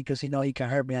care of me because he can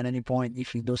hurt me at any point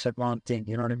if he does a wrong thing.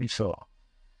 You know what I mean? So,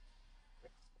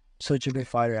 such a good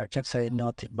fighter. I can't say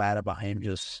nothing bad about him.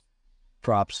 Just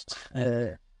props.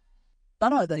 I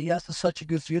know that he has such a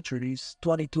good future. He's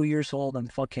 22 years old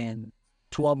and fucking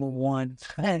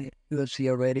 12-1 UFC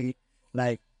already.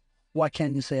 Like, what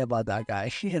can you say about that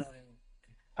guy?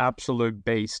 Absolute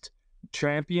beast.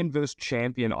 Champion versus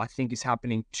champion, I think, is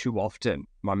happening too often,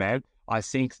 my man. I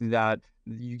think that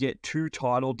you get 2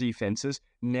 title defenses.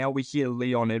 Now we hear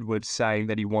Leon Edwards saying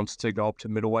that he wants to go up to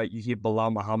middleweight. You hear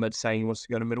Bilal Muhammad saying he wants to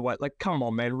go to middleweight. Like, come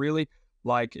on, man, really?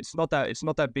 Like, it's not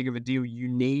that big of a deal. You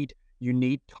need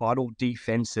title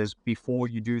defenses before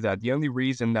you do that. The only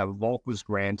reason that Volk was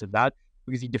granted that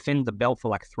because he defended the belt for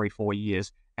like 3-4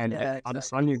 years, and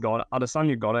Adesanya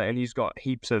got it, and he's got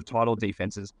heaps of title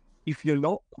defenses. If you're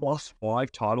not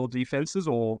 +5 title defenses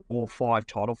or 5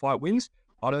 title fight wins,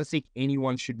 I don't think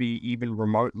anyone should be even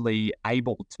remotely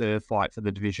able to fight for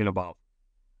the division above.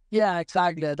 Yeah,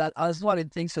 exactly. That's what I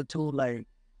think so too. Like,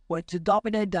 when you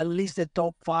dominate at least the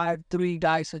top 5, 3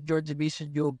 guys in your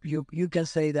division, you can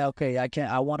say that, okay,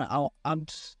 I'm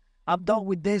done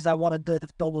with this. I want to do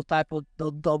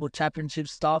the double championship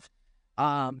stuff.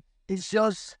 It's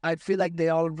just I feel like they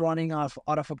all running out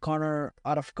of Conor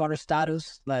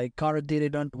status. Like Conor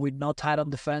did it with no title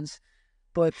defense,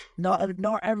 but not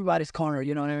everybody's Conor.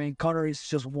 You know what I mean? Conor is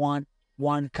just one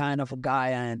kind of a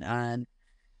guy, and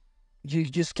you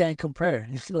just can't compare.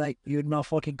 It's like you're not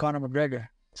fucking Conor McGregor.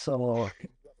 So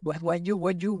when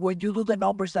you do the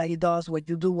numbers that he does, when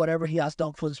you do whatever he has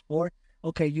done for the sport,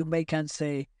 okay, you can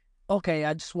say, okay,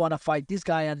 I just want to fight this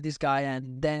guy, and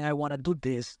then I want to do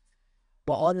this.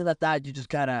 But other than that, you just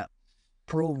gotta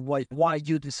prove why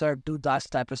you deserve to do that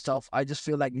type of stuff. I just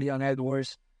feel like Leon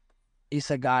Edwards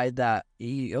is a guy that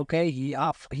he has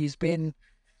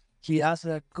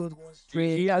a good one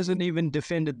streak. He hasn't even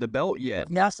defended the belt yet.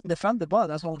 He has to defend the belt.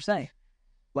 That's what I'm saying.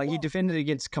 Like, he defended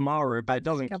against Kamaru, but it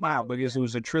doesn't count because it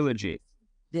was a trilogy.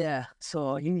 Yeah,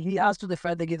 so he has to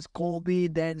defend against Colby.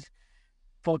 Then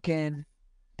fucking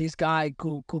this guy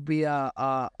could be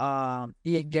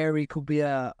Ian Gary could be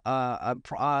a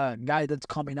guy that's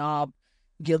coming up.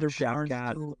 Gilder Burns,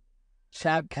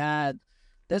 Shabcat.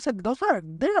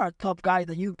 There are top guys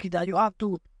that you have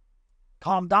to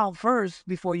calm down first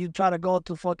before you try to go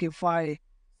to fucking fight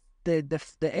the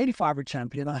 85er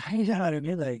champion. You know what I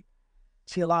mean? Like,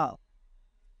 chill out.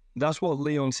 That's what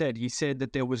Leon said. He said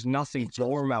that there was nothing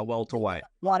for him at welterweight.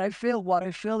 What I feel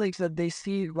is that they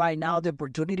see right now the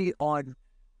opportunity on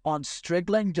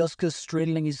Strickland, just because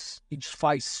Strickland each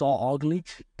fight so ugly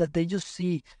that they just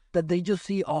see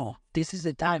oh, this is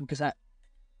the time, because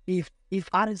if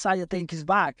Adesanya think he's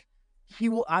back,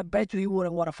 I bet you he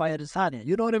wouldn't want to fight Adesanya.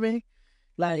 You know what I mean?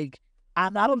 Like,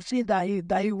 and I don't see that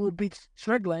he will beat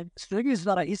Strickland. Strickland is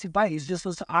not an easy fight. He's just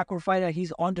an awkward fighter.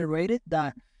 He's underrated.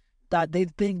 That they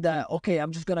think that, okay,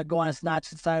 I'm just gonna go and snatch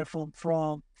the title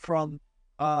from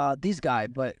this guy.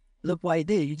 But look what he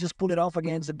did. He just pulled it off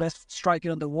against the best striker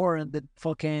in the world in the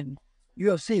fucking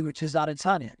UFC, which is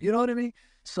Adesanya. You know what I mean?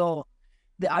 So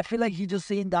I feel like he just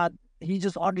seeing that he's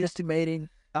just underestimating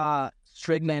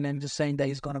Strickland and just saying that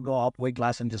he's gonna go up weight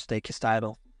class and just take his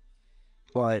title.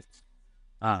 But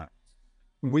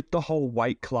with the whole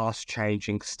weight class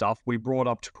changing stuff, we brought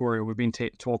up Topuria. We've been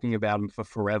talking about him for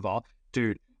forever,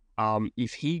 dude.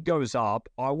 If he goes up,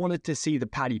 I wanted to see the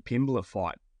Paddy Pimblett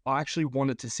fight. I actually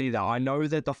wanted to see that. I know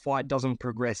that the fight doesn't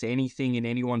progress anything in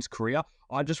anyone's career.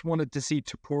 I just wanted to see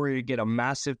Topuria get a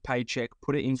massive paycheck,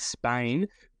 put it in Spain,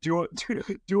 do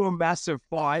a massive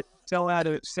fight, sell out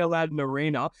an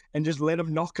arena, and just let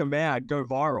him knock him out, go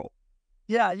viral.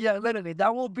 Yeah, literally.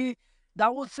 That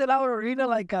will sell out arena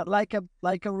like a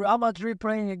Real Madrid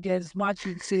playing against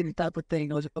Manchester City type of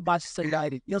thing, or Manchester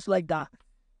United, just like that.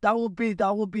 That would be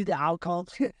the outcome.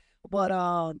 But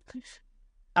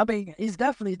I mean, it's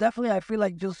definitely. I feel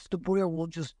like just Topuria will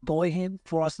just doy him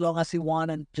for as long as he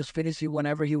wants and just finish it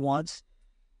whenever he wants.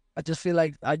 I just feel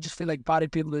like Paddy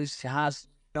Pimblett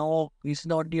he's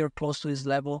not near close to his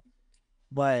level,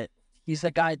 but he's a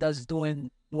guy that's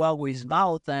doing well with his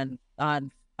mouth and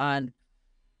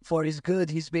for his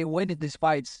good, he's been winning these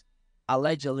fights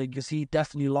allegedly, because he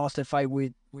definitely lost a fight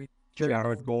with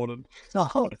Jared Gordon.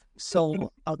 So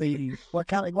I mean, what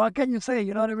can you say?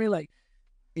 You know what I mean? Like,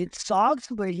 it sucks,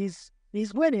 but he's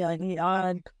winning,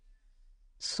 and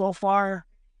so far,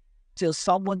 till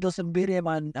someone doesn't beat him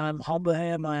and humble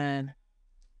him and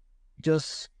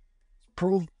just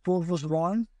prove was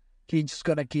wrong, he's just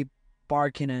gonna keep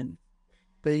barking.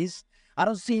 But I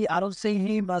don't see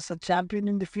him as a champion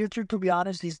in the future, to be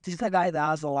honest. He's a guy that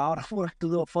has a lot of work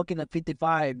to do fucking at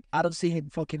 55. I don't see him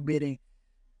fucking beating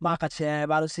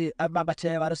Makachev. I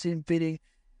don't see him beating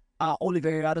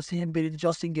Oliveira. I don't see him beating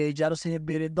Justin Gage. I don't see him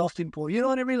beating Dustin Poirier. You know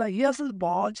what I mean? Like, he has a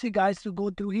bunch of guys to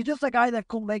go through. He's just a guy that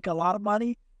could make a lot of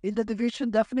money in the division,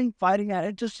 definitely fighting at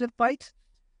interesting fights.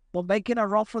 But making a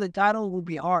run for the title will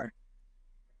be hard.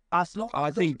 I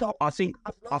think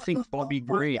Bobby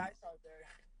Green.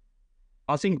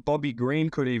 I think Bobby Green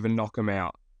could even knock him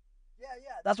out. Yeah,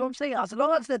 that's what I'm saying. As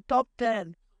long as the top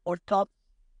 10 or top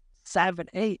 7,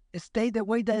 8 stay the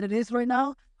way that it is right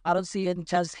now, I don't see any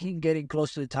chance of him getting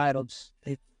close to the titles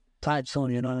time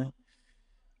soon. You know.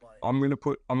 I'm gonna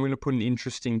put an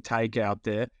interesting take out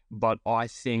there, but I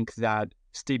think that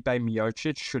Stipe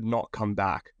Miocic should not come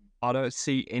back. I don't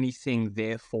see anything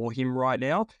there for him right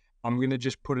now. I'm gonna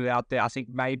just put it out there. I think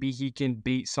maybe he can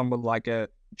beat someone like a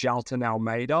Jalton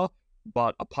Almeida.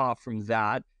 But apart from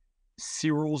that,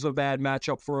 Cyril's a bad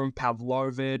matchup for him.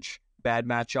 Pavlovich, bad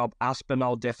matchup.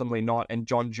 Aspinall, definitely not. And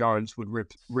John Jones would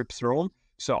rip through him.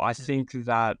 So I think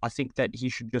that he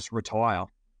should just retire.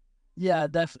 Yeah,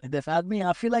 definitely, definitely. I mean,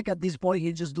 I feel like at this point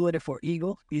he's just doing it for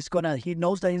ego. He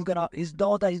knows that he's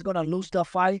gonna lose the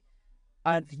fight,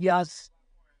 and he has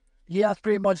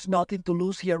pretty much nothing to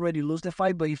lose. He already lose the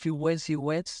fight, but if he wins, he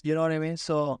wins. You know what I mean?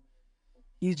 So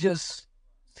he's just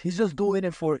he's just doing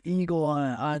it for ego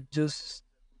and just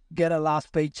get a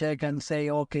last paycheck and say,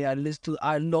 okay, I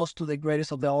lost to the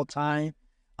greatest of the all time,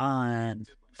 and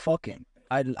fucking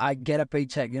I get a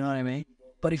paycheck. You know what I mean?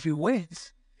 But if he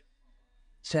wins,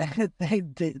 so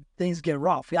things get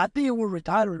rough. I think he will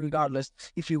retire regardless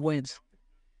if he wins,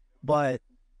 but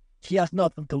he has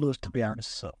nothing to lose, to be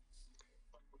honest. So.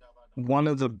 One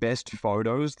of the best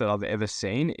photos that I've ever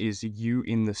seen is you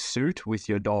in the suit with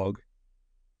your dog.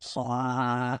 He's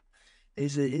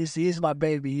my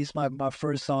baby. He's my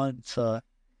first son. So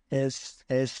he's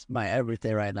my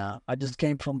everything right now. I just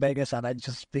came from Vegas and I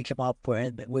just picked him up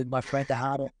with my friend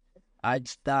Tejada. I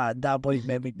just that boy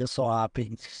made me just so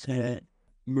happy.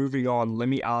 Moving on, let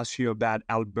me ask you about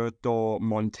Alberto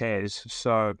Montez.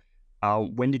 So,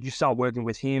 when did you start working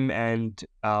with him, and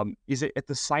is it at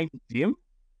the same gym,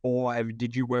 or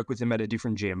did you work with him at a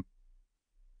different gym?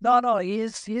 No,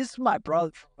 he's my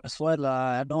brother as well.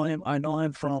 I know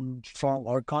him from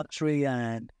our country,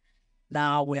 and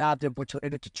now we have the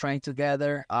opportunity to train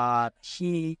together.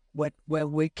 He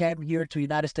when we came here to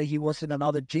United States, he was in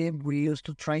another gym. We used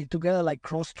to train together, like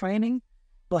cross training.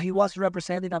 But he was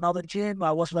representing another gym.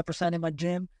 I was representing my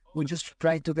gym. We just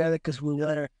trained together because we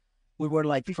were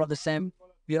like from the same,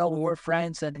 we were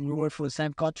friends and we were from the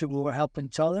same country. We were helping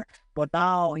each other. But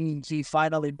now he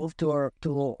finally moved to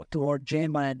our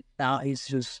gym, and now he's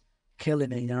just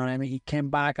killing it. You know what I mean? He came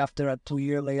back after a 2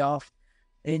 year layoff,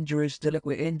 injuries, dealing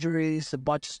with injuries, a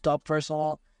bunch of stuff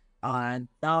personal, and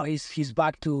now he's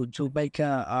back to make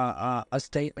a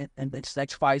statement in its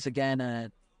next fights again,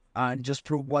 and just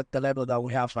prove what the level that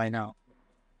we have right now.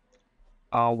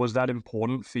 Was that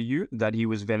important for you that he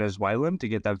was Venezuelan to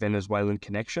get that Venezuelan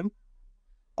connection?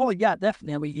 Oh yeah,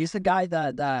 definitely. I mean, he's a guy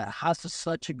that has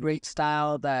such a great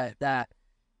style that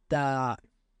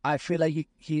I feel like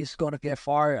he's gonna get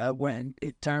far when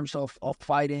in terms of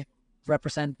fighting,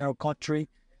 representing our country,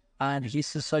 and he's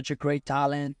such a great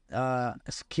talent,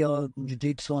 skilled in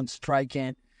jiu-jitsu and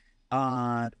striking.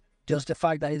 Uh, just the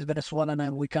fact that he's Venezuelan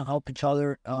and we can help each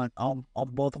other on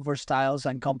both of our styles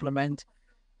and complement.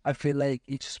 I feel like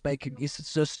it's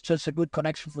just a good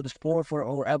connection for the sport, for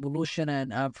our evolution,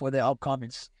 and for the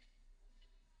upcomings.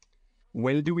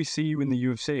 When do we see you in the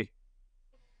UFC?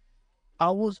 I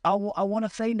want to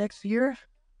say next year.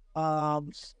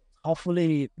 Um,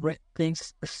 Hopefully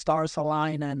things stars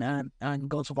align and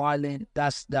goes violent.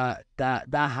 That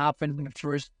happened in the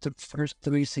first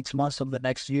 3 6 months of the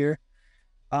next year.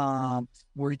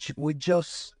 We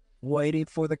just waiting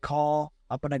for the call.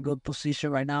 I'm in a good position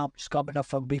right now. Just coming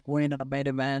off a big win and a main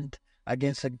event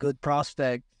against a good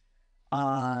prospect.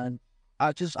 And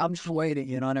I'm just waiting.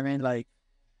 You know what I mean? Like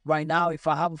right now, if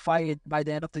I have a fight by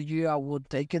the end of the year, I would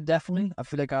take it definitely. I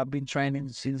feel like I've been training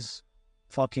since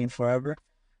fucking forever.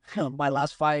 My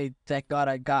last fight, thank God,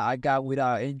 I got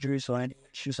without injuries or any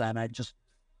issues, and I just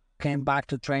came back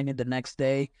to training the next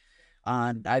day,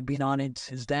 and I've been on it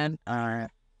since then.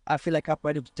 I feel like I'm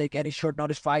ready to take any short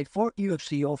notice fight for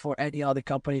UFC or for any other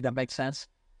company that makes sense.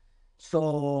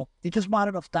 So it's just a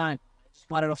matter of time. It's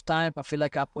a matter of time. I feel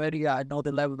like I'm ready. I know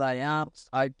the level that I am.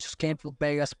 I just came to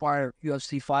Vegas, part of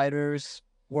UFC fighters,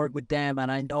 work with them,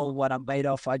 and I know what I'm made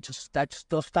of. That's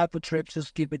those type of trips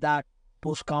just give me that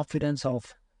boost confidence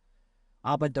of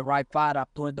I'm at the right path, I'm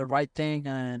doing the right thing,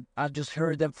 and I just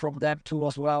heard them from them too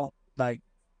as well. Like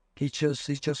it's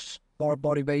just more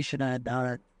motivation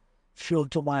and fuel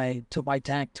to my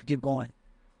tank to keep going.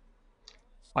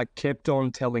 I kept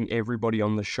on telling everybody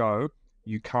on the show,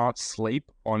 you can't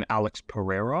sleep on Alex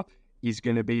Pereira. He's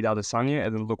going to beat Adesanya,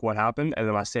 and then look what happened. And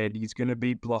then I said, he's going to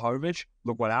beat Blachowicz.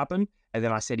 Look what happened. And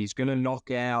then I said, he's going to knock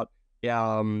out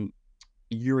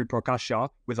Yuri Prokasha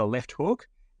with a left hook.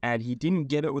 And he didn't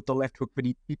get it with the left hook, but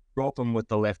he did drop him with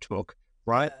the left hook,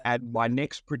 right? And my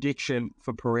next prediction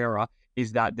for Pereira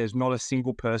is that there's not a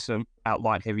single person at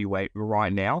light heavyweight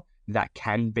right now that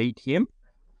can beat him.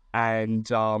 And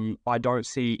I don't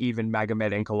see even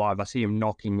Magomed Ankalaev. I see him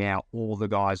knocking out all the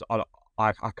guys.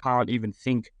 I can't even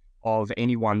think of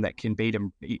anyone that can beat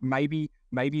him. Maybe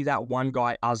that one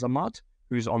guy, Azamat,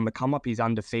 who's on the come up. He's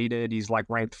undefeated. He's like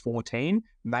ranked 14.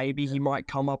 Maybe he might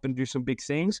come up and do some big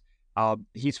things.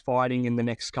 He's fighting in the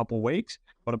next couple of weeks.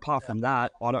 But apart from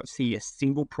that, I don't see a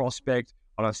single prospect.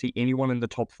 I don't see anyone in the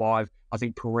top 5. I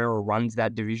think Pereira runs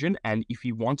that division. And if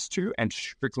he wants to, and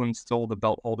Strickland's still the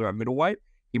belt holder at middleweight,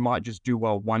 he might just do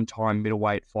a one-time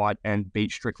middleweight fight and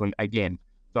beat Strickland again.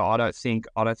 So I don't think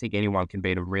anyone can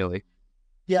beat him really.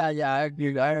 Yeah, I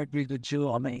agree. I agree with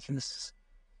you. I mean,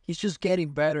 he's just getting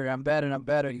better and better and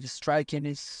better. His striking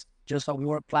is just a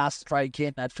world class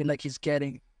striking. I feel like he's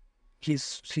getting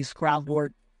his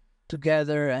groundwork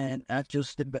together and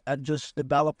just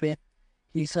developing.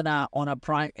 He's on a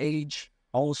prime age.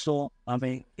 Also, I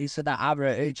mean, he's in the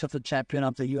average age of the champion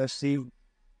of the UFC.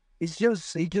 He's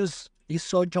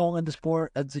so young in the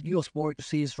sport, as the new sport. To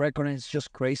see his record, and it's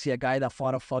just crazy. A guy that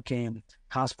fought a fucking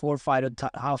has four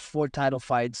title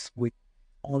fights with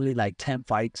only like 10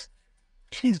 fights.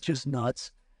 He's just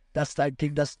nuts. I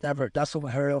think that's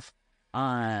unheard of.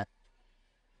 Uh,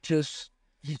 just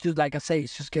he's just like I say,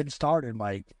 he's just getting started.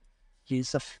 Like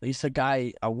he's a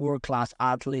guy, a world class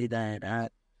athlete, and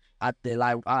at the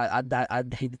like at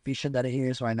the division that he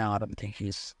is right now, I don't think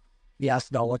he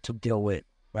has no what to deal with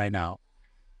right now.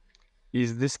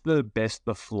 Is this the best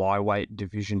the flyweight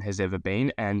division has ever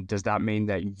been? And does that mean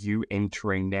that you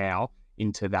entering now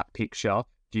into that picture,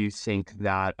 do you think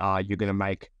that you're going to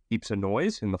make heaps of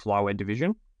noise in the flyweight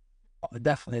division? Oh,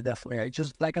 definitely, definitely. I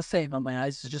just like I say, man,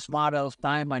 it's just a matter of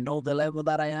time. I know the level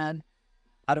that I am.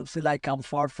 I don't feel like I'm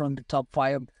far from the top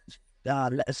five.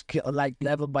 Skill, like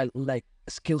level by like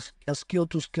skill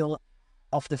to skill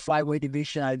of the flyweight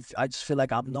division. I just feel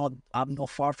like I'm not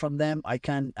far from them. I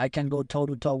can go toe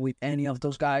to toe with any of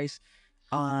those guys,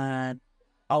 and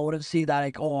I wouldn't see that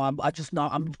like, oh, I'm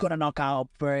gonna knock out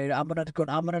Pereira. I'm gonna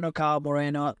knock out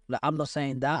Moreno. Like, I'm not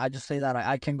saying that. I just say that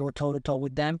I can go toe to toe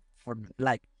with them for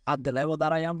like at the level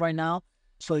that I am right now.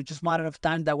 So it's just a matter of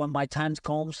time that when my time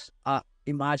comes,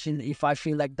 imagine if I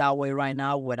feel like that way right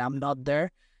now when I'm not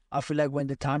there. I feel like when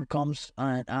the time comes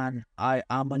and I'm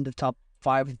in the top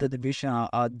five of the division,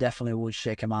 I definitely will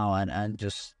shake him out and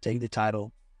just take the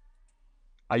title.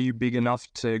 Are you big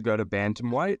enough to go to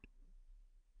bantamweight?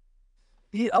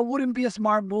 I wouldn't be a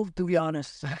smart move to be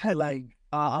honest. Like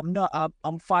I'm not.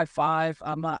 I'm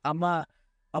 5'5".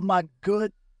 I'm a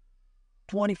good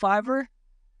 25er.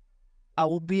 I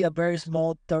will be a very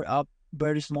small 35er.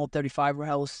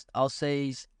 I'll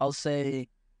say.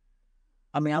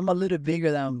 I mean, I'm a little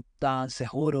bigger than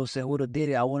Seguro. Seguro did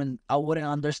it. I wouldn't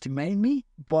underestimate me,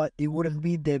 but it wouldn't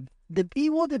be the.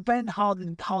 It will depend how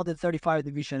the 35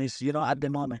 division is. At the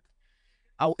moment,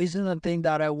 isn't a thing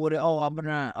that I would. Oh, I'm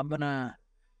gonna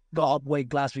go up weight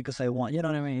class because I want. You know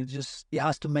what I mean? It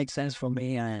has to make sense for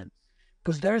me, and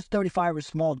because there's 35 is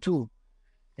small too.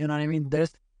 You know what I mean?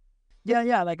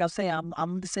 Yeah. Like I say,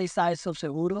 I'm the same size of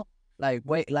Seguro. Like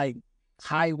weight, like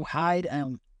height,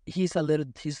 and he's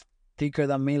thicker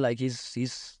than me. Like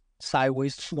he's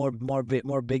sideways more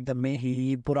big than me.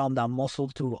 He put on that muscle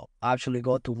to actually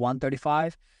go to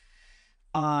 135.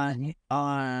 And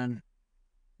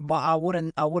but I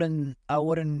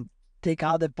wouldn't take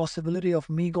out the possibility of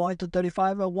me going to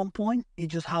 35 at one point. It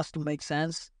just has to make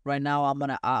sense. Right now, I'm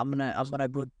gonna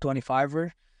go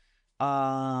 25er.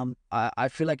 I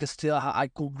feel like I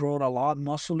could grow a lot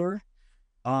muscular.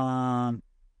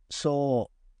 So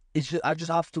I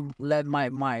just have to let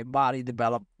my body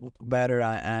develop better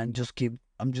and just keep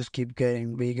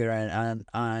getting bigger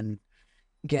and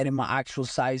getting my actual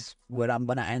size where I'm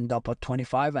gonna end up at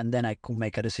 25, and then I could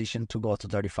make a decision to go to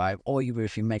 35, or even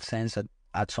if it makes sense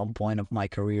at some point of my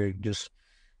career, just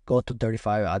go to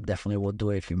 35. I definitely will do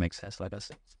it if it makes sense, like I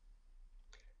said.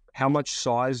 How much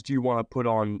size do you want to put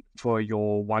on for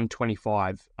your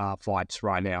 125 fights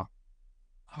right now?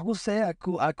 I would say I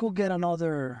could get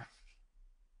another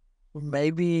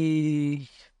maybe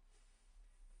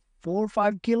 4 or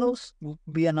 5 kilos, would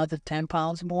be another 10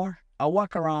 pounds more. I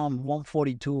walk around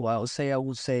 142. I would say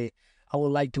I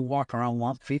would like to walk around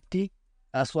 150.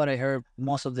 That's what I heard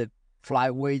most of the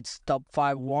flyweights top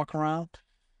five walk around.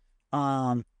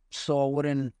 So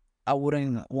I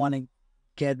wouldn't want to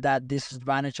get that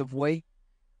disadvantage of weight.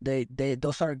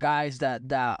 Those are guys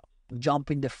that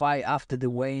jump in the fight after the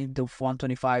weigh into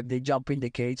 125. They jump in the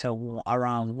cage at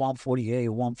around 148,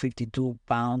 152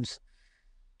 pounds.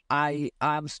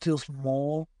 I'm still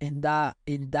small in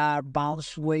that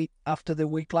bounce weight after the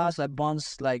weight class. I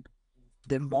bounce like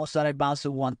the most that I bounce is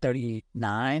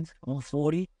 139,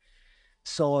 140.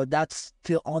 So that's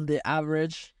still on the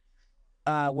average.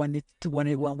 When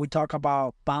we talk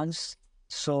about bounce,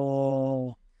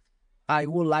 so I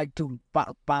would like to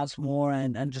bounce more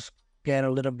and just get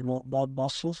a little bit more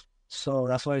muscles. So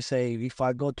that's why I say if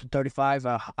I go to 35,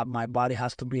 my body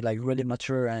has to be like really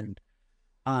mature and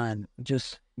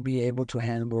just be able to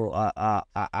handle a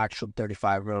actual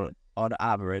 35 on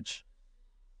average.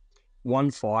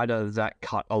 One fighter that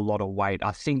cut a lot of weight,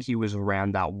 I think he was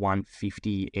around that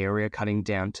 150 area, cutting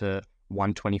down to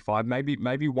 125,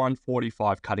 maybe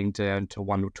 145, cutting down to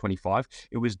 125.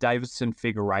 It was Davison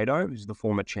Figueiredo, who's the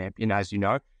former champion, as you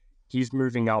know. He's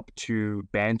moving up to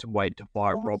bantamweight to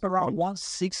fight Rob around Font.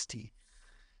 160.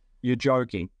 You're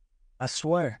joking. I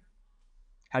swear.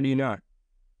 How do you know?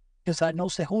 Because I know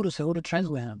Cejudo trains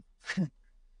with him.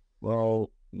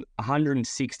 Well,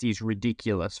 160 is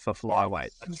ridiculous for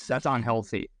flyweight. That's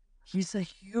unhealthy. He's a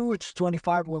huge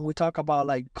 25 when we talk about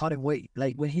like cutting weight.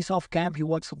 Like when he's off camp, he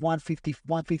works 150,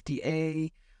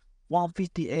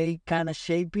 158 kind of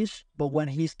shape-ish. But when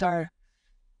he start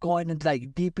going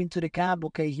like deep into the camp,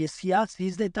 okay, he's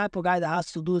the type of guy that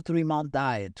has to do a 3-month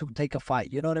diet to take a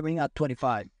fight. You know what I mean? At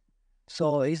 25.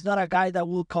 So he's not a guy that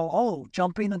will call, oh,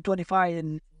 jump in at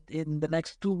 25 in the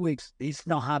next 2 weeks. It's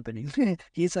not happening.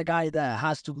 He's a guy that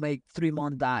has to make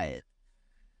 3-month diet.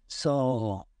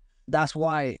 So that's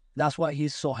why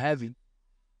he's so heavy.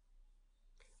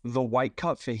 The weight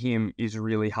cut for him is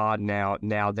really hard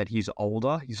now that he's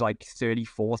older. He's like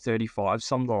 34, 35,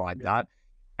 something like that.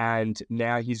 And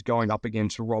now he's going up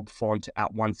against Rob Font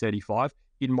at 135.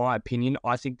 In my opinion,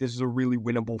 I think this is a really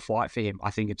winnable fight for him. I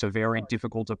think it's a very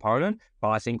difficult opponent, but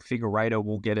I think Figueiredo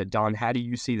will get it done. How do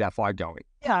you see that fight going?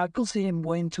 Yeah, I could see him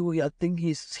win too. I think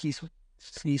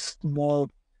he's more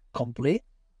complete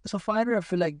as a fighter. I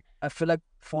feel like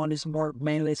Font is more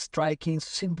mainly striking,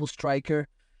 simple striker.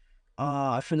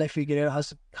 I feel like Figueiredo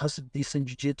has a decent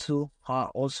jiu-jitsu,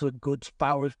 also good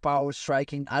power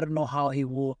striking. I don't know how he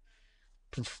will,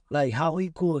 like how he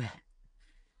could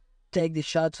take the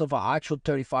shots of an actual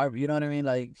 35. You know what I mean?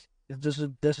 Like this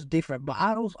is different. But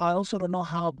I also don't know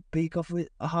how big of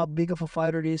a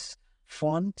fighter is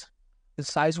Font,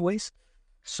 size-wise.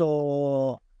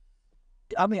 So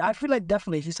I mean, I feel like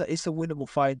definitely it's a winnable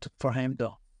fight for him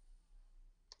though.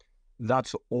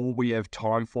 That's all we have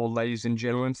time for, ladies and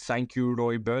gentlemen. Thank you,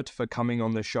 ROYBERT, for coming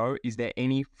on the show. Is there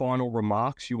any final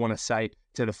remarks you want to say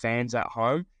to the fans at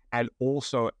home? And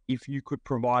also, if you could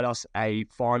provide us a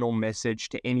final message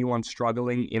to anyone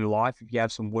struggling in life, if you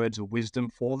have some words of wisdom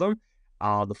for them,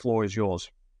 the floor is yours.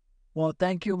 Well,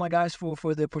 thank you, my guys, for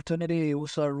the opportunity. It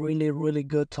was a really, really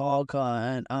good talk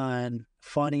and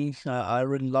funny. I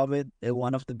really love it.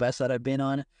 One of the best that I've been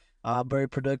on. Very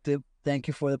productive. Thank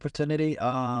you for the opportunity.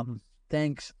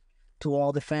 Thanks to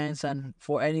all the fans and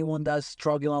for anyone that's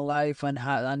struggling in life and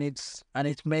it's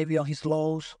maybe on his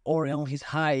lows or on his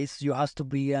highs. You have to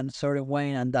be in a certain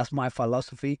way, and that's my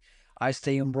philosophy. I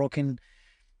stay unbroken.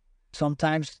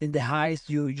 Sometimes in the highs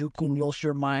you could lose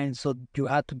your mind, so you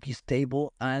have to be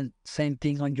stable. And same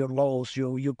thing on your lows,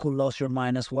 you could lose your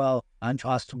mind as well, and you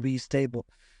have to be stable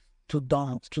to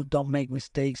don't make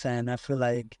mistakes. And I feel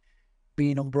like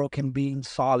being unbroken, being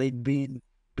solid, being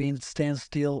stand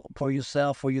still for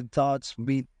yourself, for your thoughts,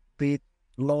 be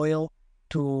loyal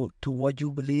to what you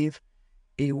believe.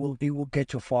 It will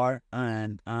get you far,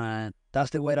 and that's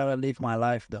the way that I live my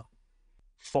life though.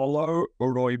 Follow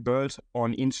ROYBERT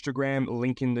on Instagram,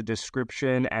 link in the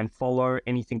description, and follow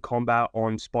Anything Combat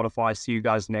on Spotify. See you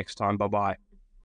guys next time. Bye-bye.